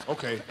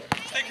 Okay.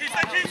 Stay key.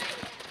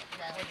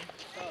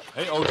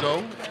 Hey,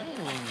 Ojo.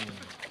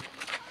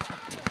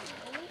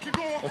 Keep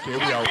going. Okay,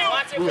 we out.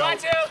 Watch it.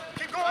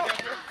 Keep going.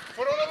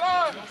 Foot on the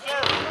line.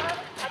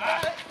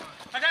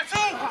 I got 2.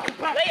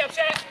 Layup,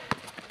 Shaq.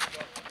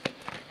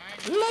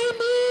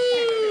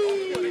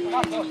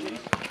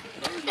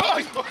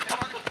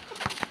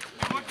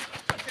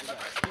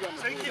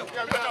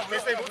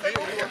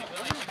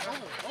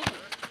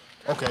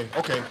 Okay.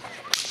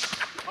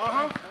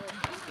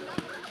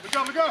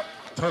 Look up.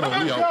 Turn on,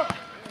 we out.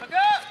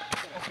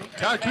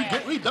 Tyler,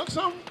 can we dunk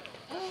something?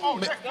 Oh,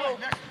 next.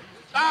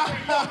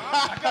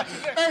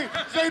 Hey,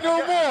 say no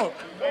more.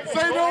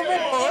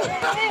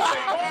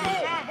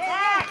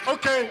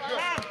 Okay.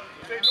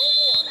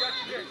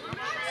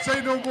 Say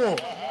no more.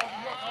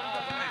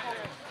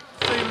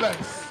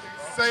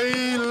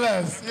 Say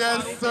less.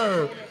 Yes,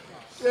 sir.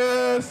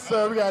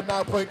 We got a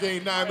 9-point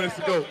game, 9 minutes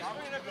to go.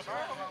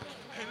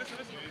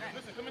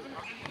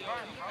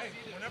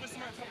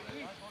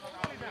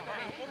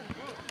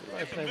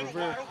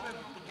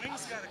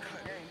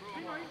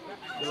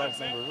 You like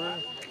St.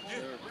 Revere?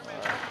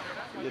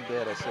 Your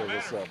dad will say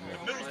what's up, man.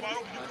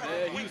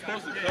 He was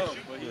supposed to come,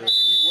 but he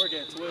work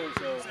at 12,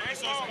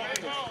 so.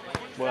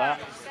 Well,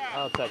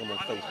 I'll tag him on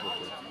Facebook.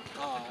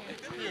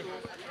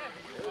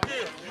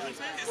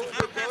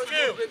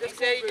 They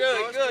say he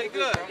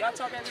good. Y'all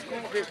talking this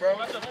cool bit, bro.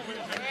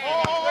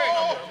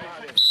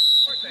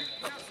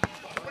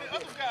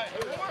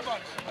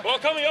 Ball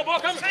coming, yo, ball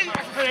coming.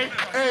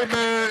 Hey,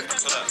 man.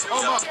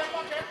 Oh, my.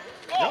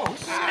 Yo.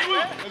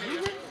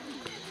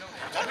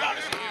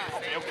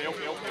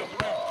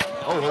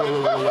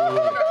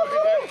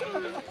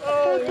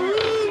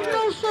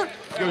 No, sir.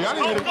 Yo, y'all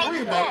didn't hit a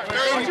three, man.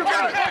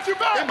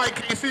 They might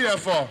can't see that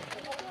far.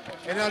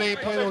 And now they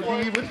ain't playing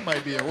on D. This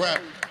might be a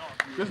wrap.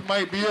 This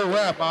might be a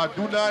wrap. I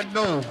do not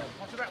know.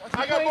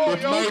 I got ball,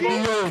 It might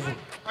be over.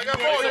 I got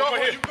ball, yo.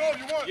 You go if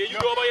you want. Yeah, you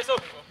go by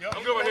yourself.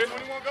 I'm good right here.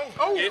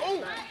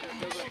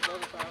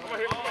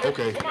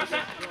 Okay.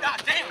 God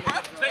damn, bro.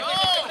 Stay.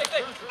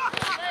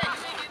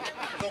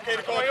 Okay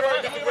to call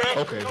third.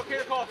 Okay.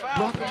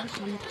 Walking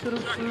sleep to the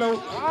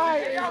float.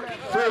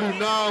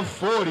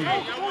 39-40.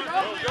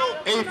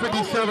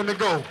 8:57 to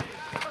go.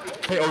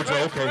 Hey, Ojo.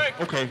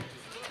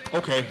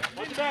 Okay.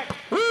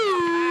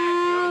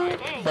 Woo!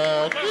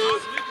 Ball.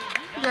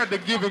 You got to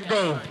give and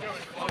go.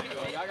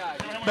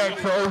 Back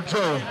to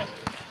Ojo.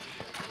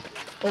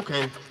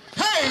 Okay.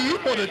 Hey, you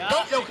want to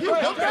dunk? Yo, can you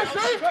dunk that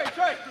shit?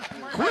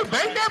 Can we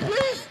bang that,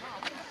 please?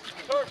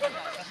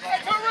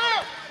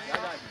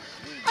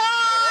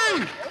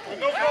 Hey!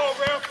 No call,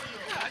 Ralph.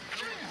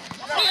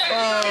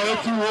 Oh,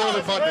 they're too worried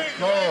about the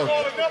call.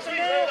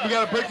 We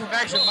got to break some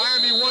action.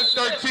 Miami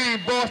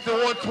 113, Boston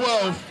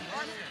 112.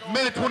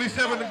 Minute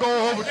 27 to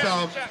go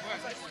overtime.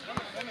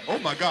 Oh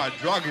my God,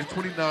 Dragic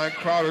 29,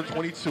 Crowder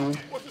 22.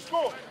 What's the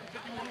score?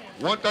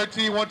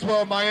 113,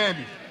 112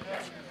 Miami.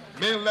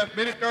 Minute left,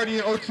 minute 30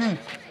 in OT.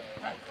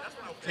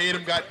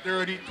 Tatum got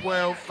 30,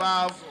 12,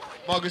 5.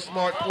 Marcus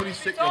Smart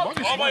 26. Yo,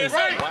 Marcus Smart is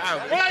Right, wow.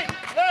 right,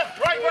 left,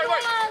 right.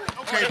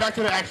 Okay, back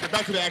to the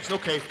action,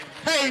 okay.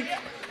 Hey,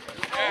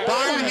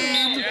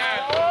 Raheem.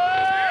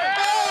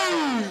 Hey!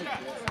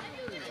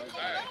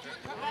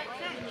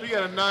 We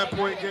got a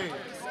 9-point game.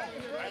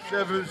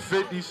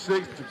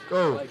 7:56 to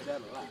go.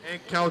 And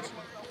counting.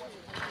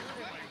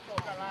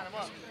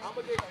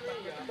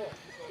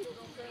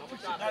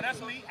 No,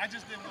 that's me. I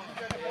just didn't want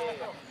to.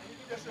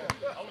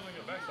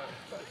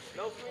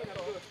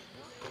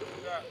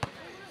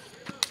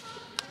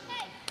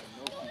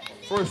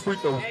 First free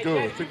throw was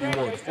good.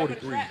 51,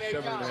 43, 7.5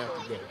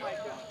 to go.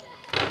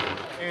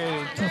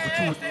 And 2 for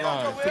 2 with the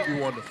line.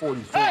 51 to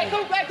 44.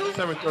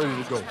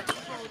 7:30 to go.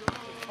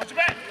 Watch your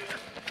back.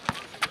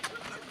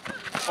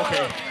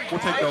 Okay, we'll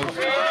take those.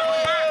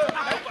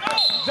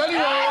 Jenny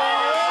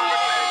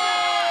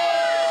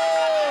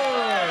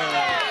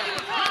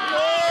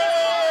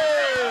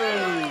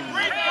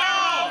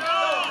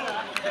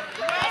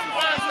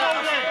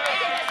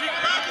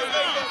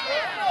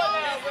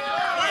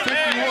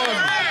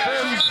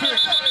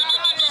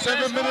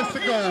minutes to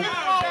go. We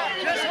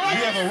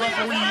have a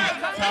referee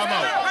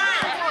timeout.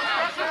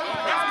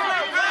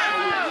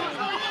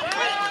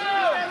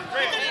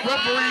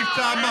 Referee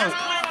timeout.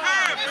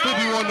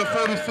 51 to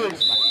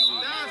 46.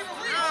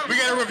 We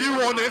got a review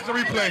on the instant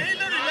replay.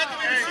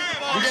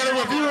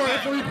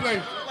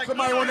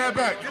 Somebody run that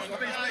back.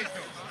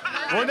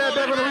 Run that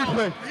back on the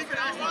replay.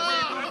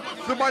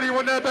 Somebody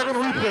run that back on the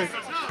replay.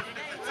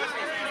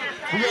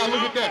 We gotta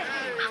look at that.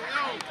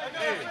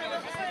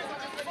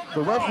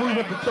 The referee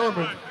will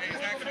determine.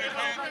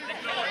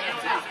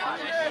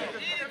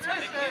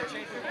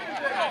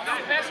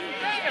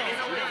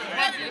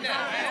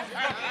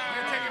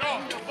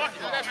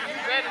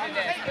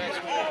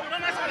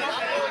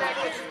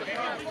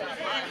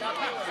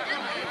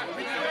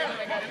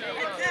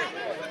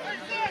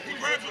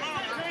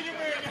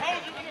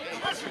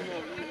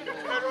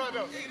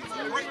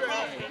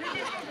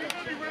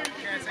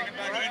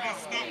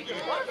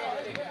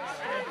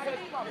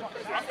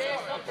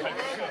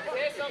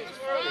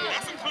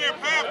 That's a clear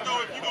path,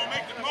 though, if you're going to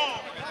make the call.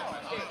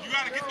 You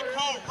got to get the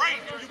call right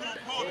if you're going to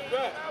call it.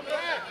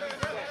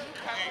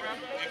 Hey,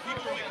 if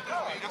people make it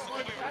this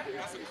way,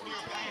 that's a clear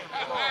path.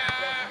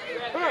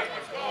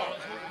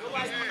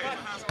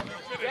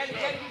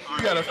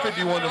 We got a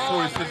 51 to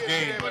 46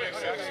 game.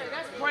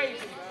 That's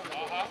crazy.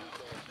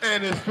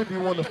 And it's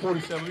 51 to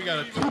 47. We got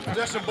a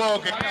 2-possession ball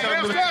game.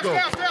 7 minutes to go.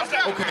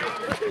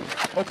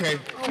 Okay.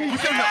 You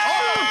said that.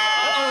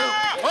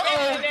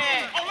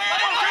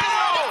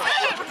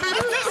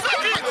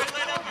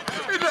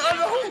 In the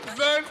other hoop,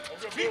 man.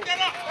 Keep that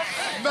up.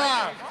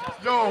 Nah.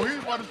 Yo, he's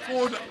about to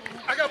score.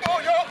 I got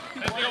ball, yo. Oh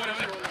my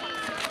goodness.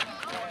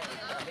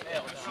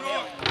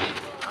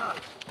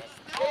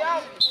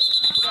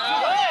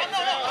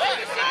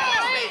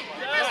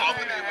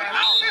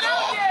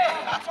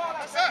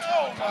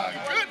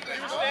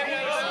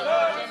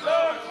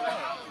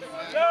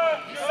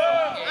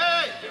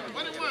 Hey,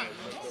 what it was?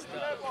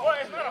 Boy,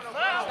 it's not a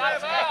foul. Not a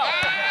foul.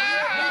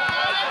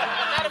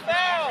 Not a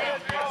foul.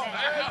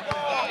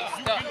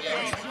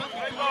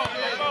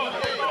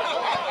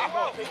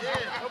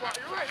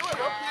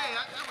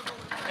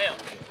 Hell.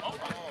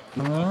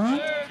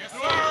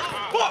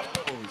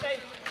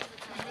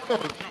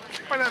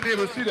 Might not be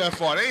able to see that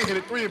far. They ain't hit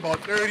a three in about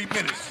 30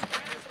 minutes.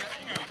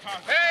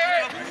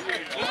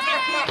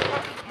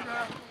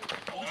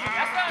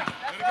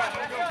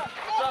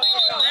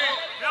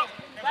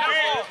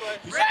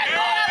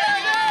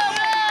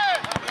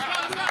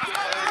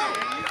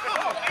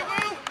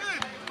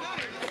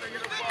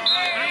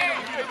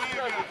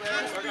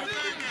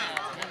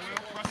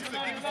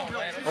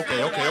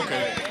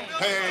 Okay.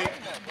 Hey.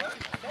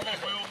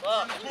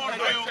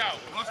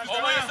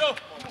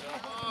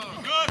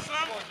 Good,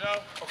 son.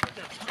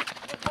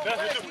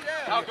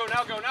 Now go.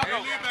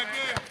 Lead back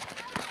there.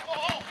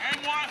 And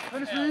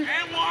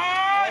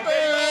one.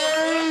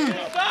 Hey.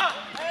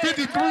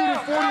 53 to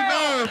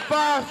 49.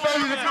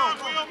 5:30 to go.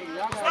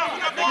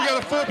 We got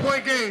a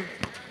 4-point game.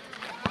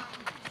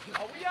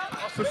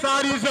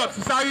 Society is up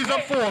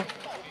 4.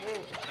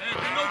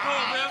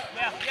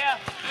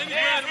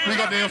 We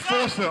got the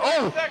enforcer.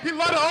 Oh, he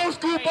run an old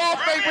school ball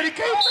fake, but he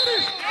can't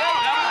finish.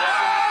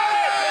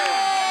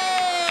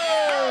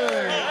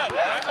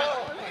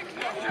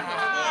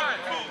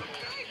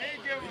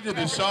 He did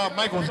the Shawn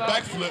Michaels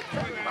backflip.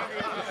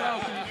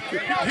 He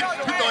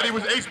thought he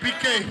was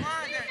HBK.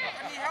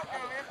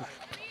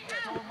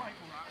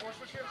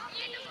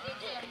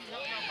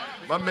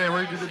 My man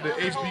Ray did the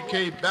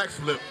HBK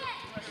backflip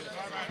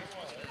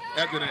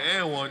after the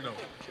and one though.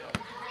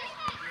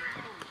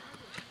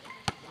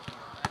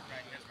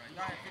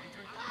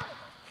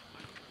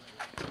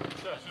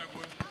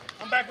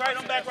 I'm back right.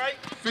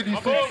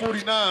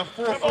 53-49, 4:40 to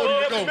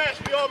go.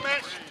 We all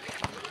match.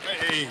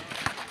 Hey.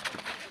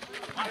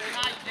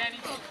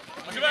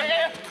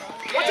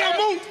 Watch out,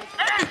 move.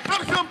 Hey,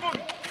 tuck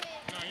something.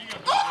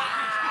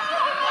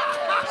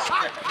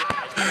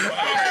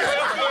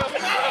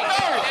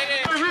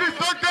 If we didn't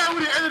tuck that, we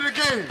would have ended the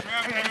game.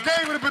 The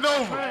game would have been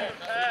over.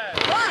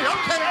 Hey, I'm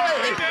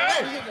telling you,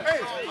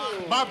 hey.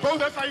 My bro,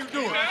 that's how you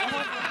do it.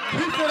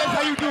 He said that's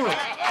how you do it.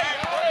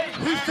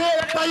 He said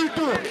that's how you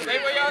do it. Stay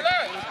where y'all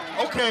at.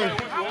 Okay.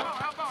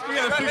 We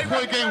got a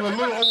 6-point game with a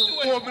little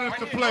over 4 minutes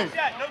to play. No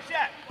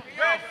shot.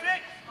 Red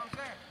 6.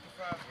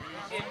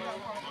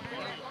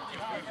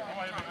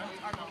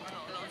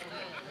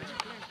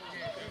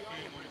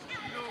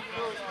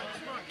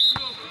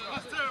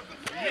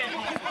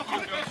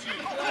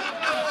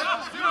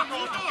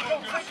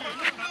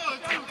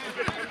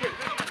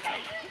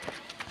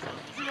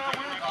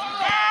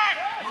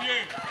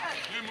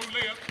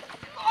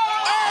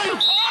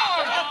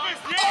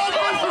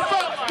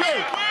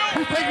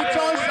 He's taking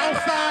charge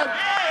outside.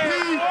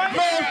 He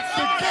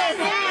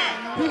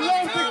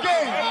lost the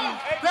game.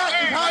 That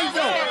is how you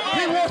know.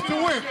 He wants to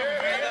win.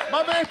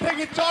 My man's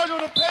taking charge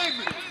on the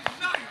pavement.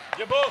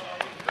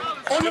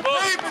 On the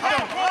pavement,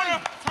 though.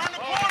 Turn the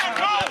corner,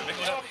 go.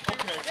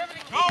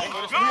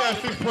 We got a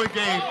 6-point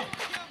game.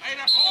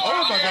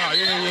 Oh my God!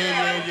 Yeah.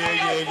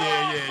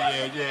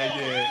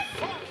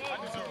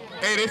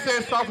 Hey, they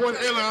said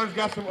Southwest Airlines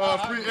got some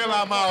free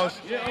airline miles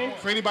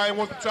for anybody who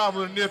wants to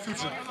travel in the near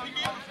future.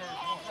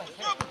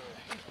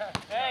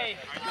 Hey.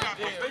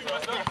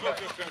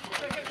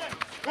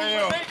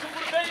 Hey,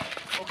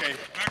 okay.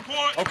 Back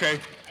court. Okay.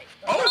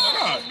 Oh my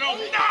God! No.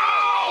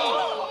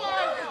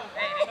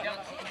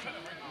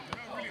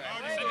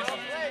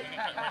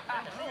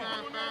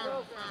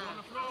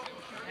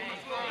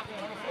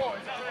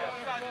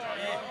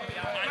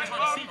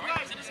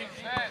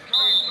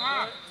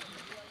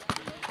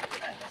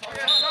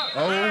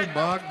 Oh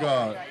my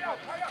God!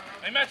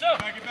 Hey, match up.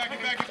 Back it back.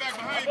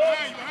 Behind you.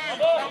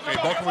 Okay,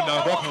 ball coming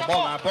down.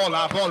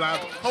 Ball line.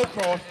 Whole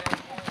cross.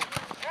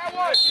 Oh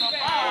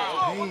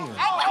my God!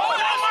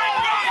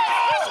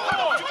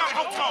 You gotta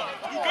help Tom.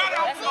 You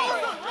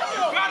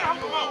gotta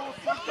help him out.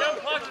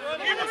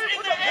 He was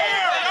in the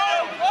air, yo.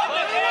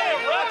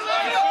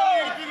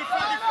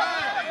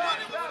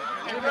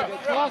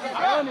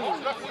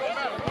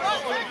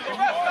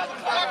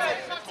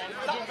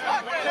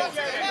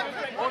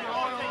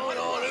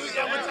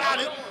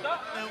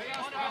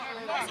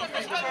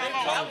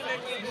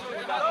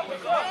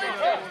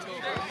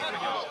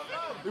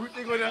 Let me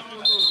think on that.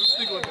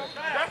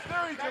 That's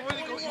theory can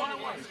really go either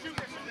way.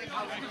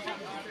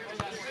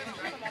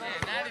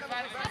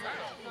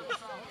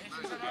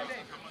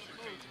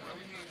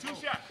 2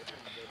 shots.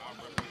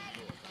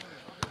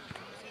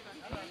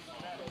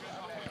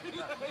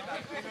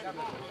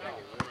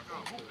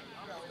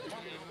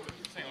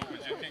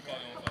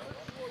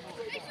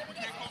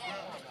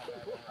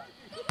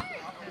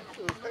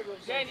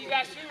 Shane, you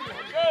got shooters.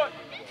 Good.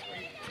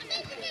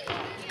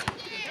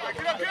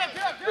 Get up.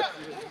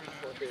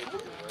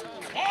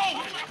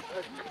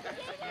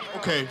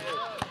 Okay,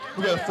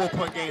 we got a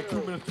 4-point game.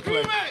 2 minutes to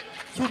play.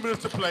 2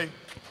 minutes to play.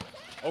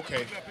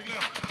 Okay.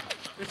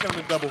 They tell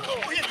him to double. They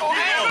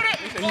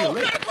said he's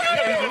late.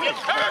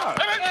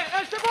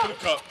 To the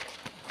cup.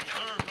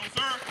 No,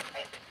 sir.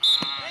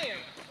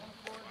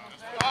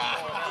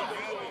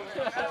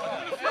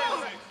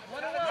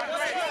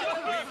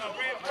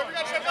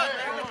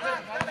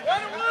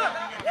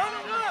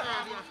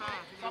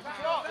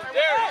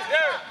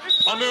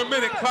 Under a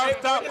minute. Clock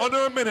stop.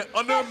 Under a minute.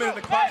 Under a minute.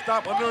 The clock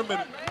stop. Under a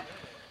minute.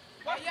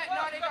 Not yet.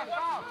 No, they got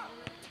fouled.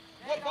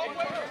 Both ways.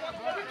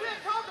 We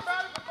didn't talk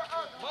about it, but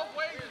both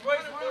ways is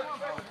waiting for it.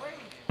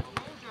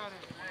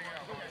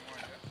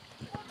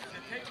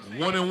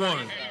 1 and 1. You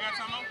got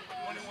time out?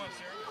 1 and 1,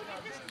 sir.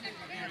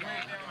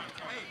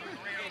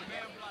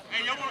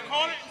 Hey, y'all want to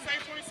call it?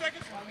 Save 20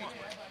 seconds? Time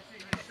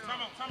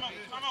out, time out,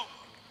 time out.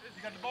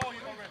 You got the ball, you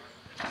already.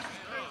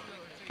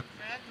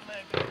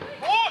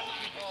 Boy!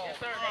 Yes,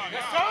 sir.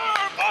 Yes, sir.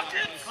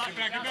 Buckets! Get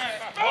back, get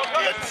back.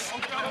 Buckets!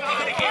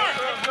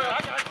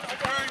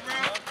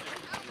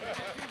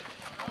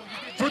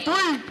 For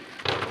 3.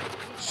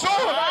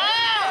 Short!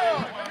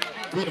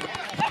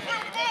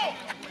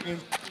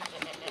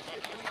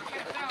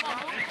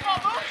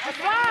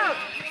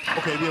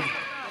 Okay, we have.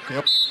 Okay,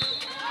 yep.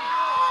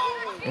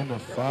 On the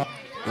 5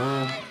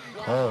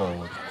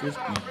 call.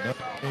 59.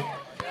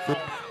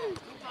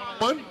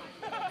 1.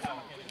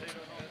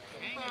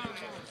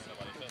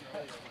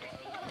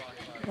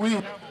 We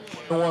have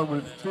the one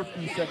with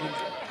 50 seconds.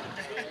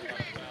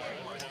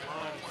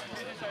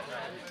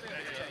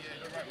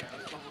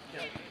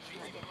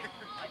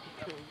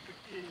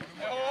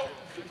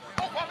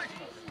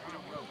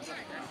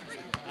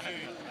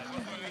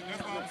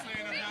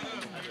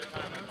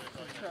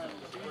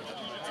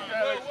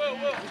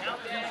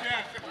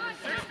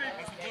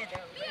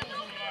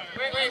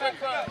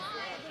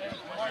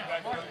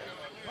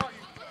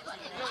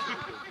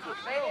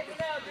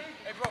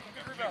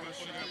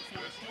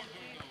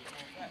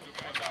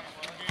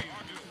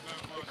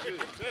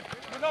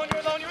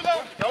 You're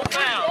alone. Don't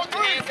foul.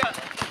 Hands up.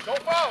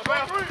 Don't foul,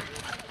 man.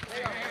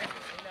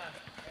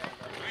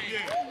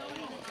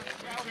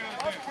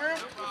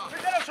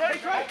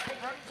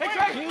 Take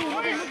track.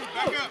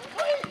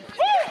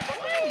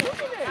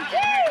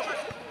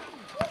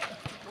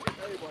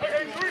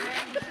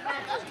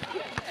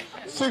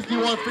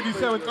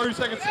 61-57, 30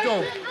 seconds to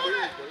go.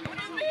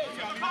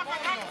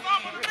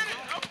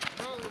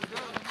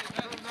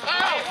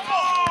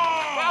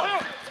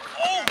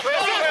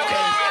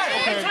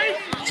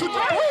 Shoot the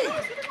point.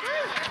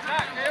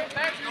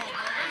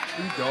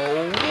 We go.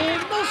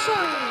 No,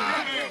 sir.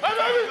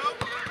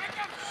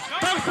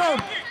 Dunk some.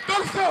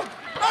 Dunk some.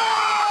 Oh,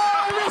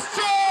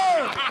 Mr.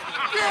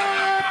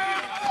 Yeah.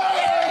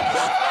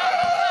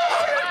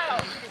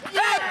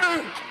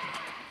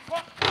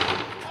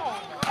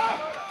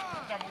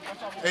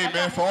 Hey,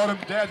 man, for all them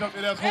dads out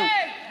there, that's hope.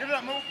 Give it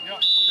up, move.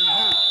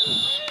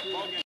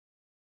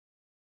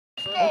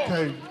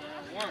 Okay.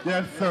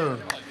 Yes, sir.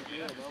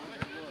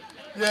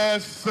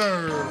 Yes,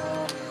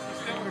 sir.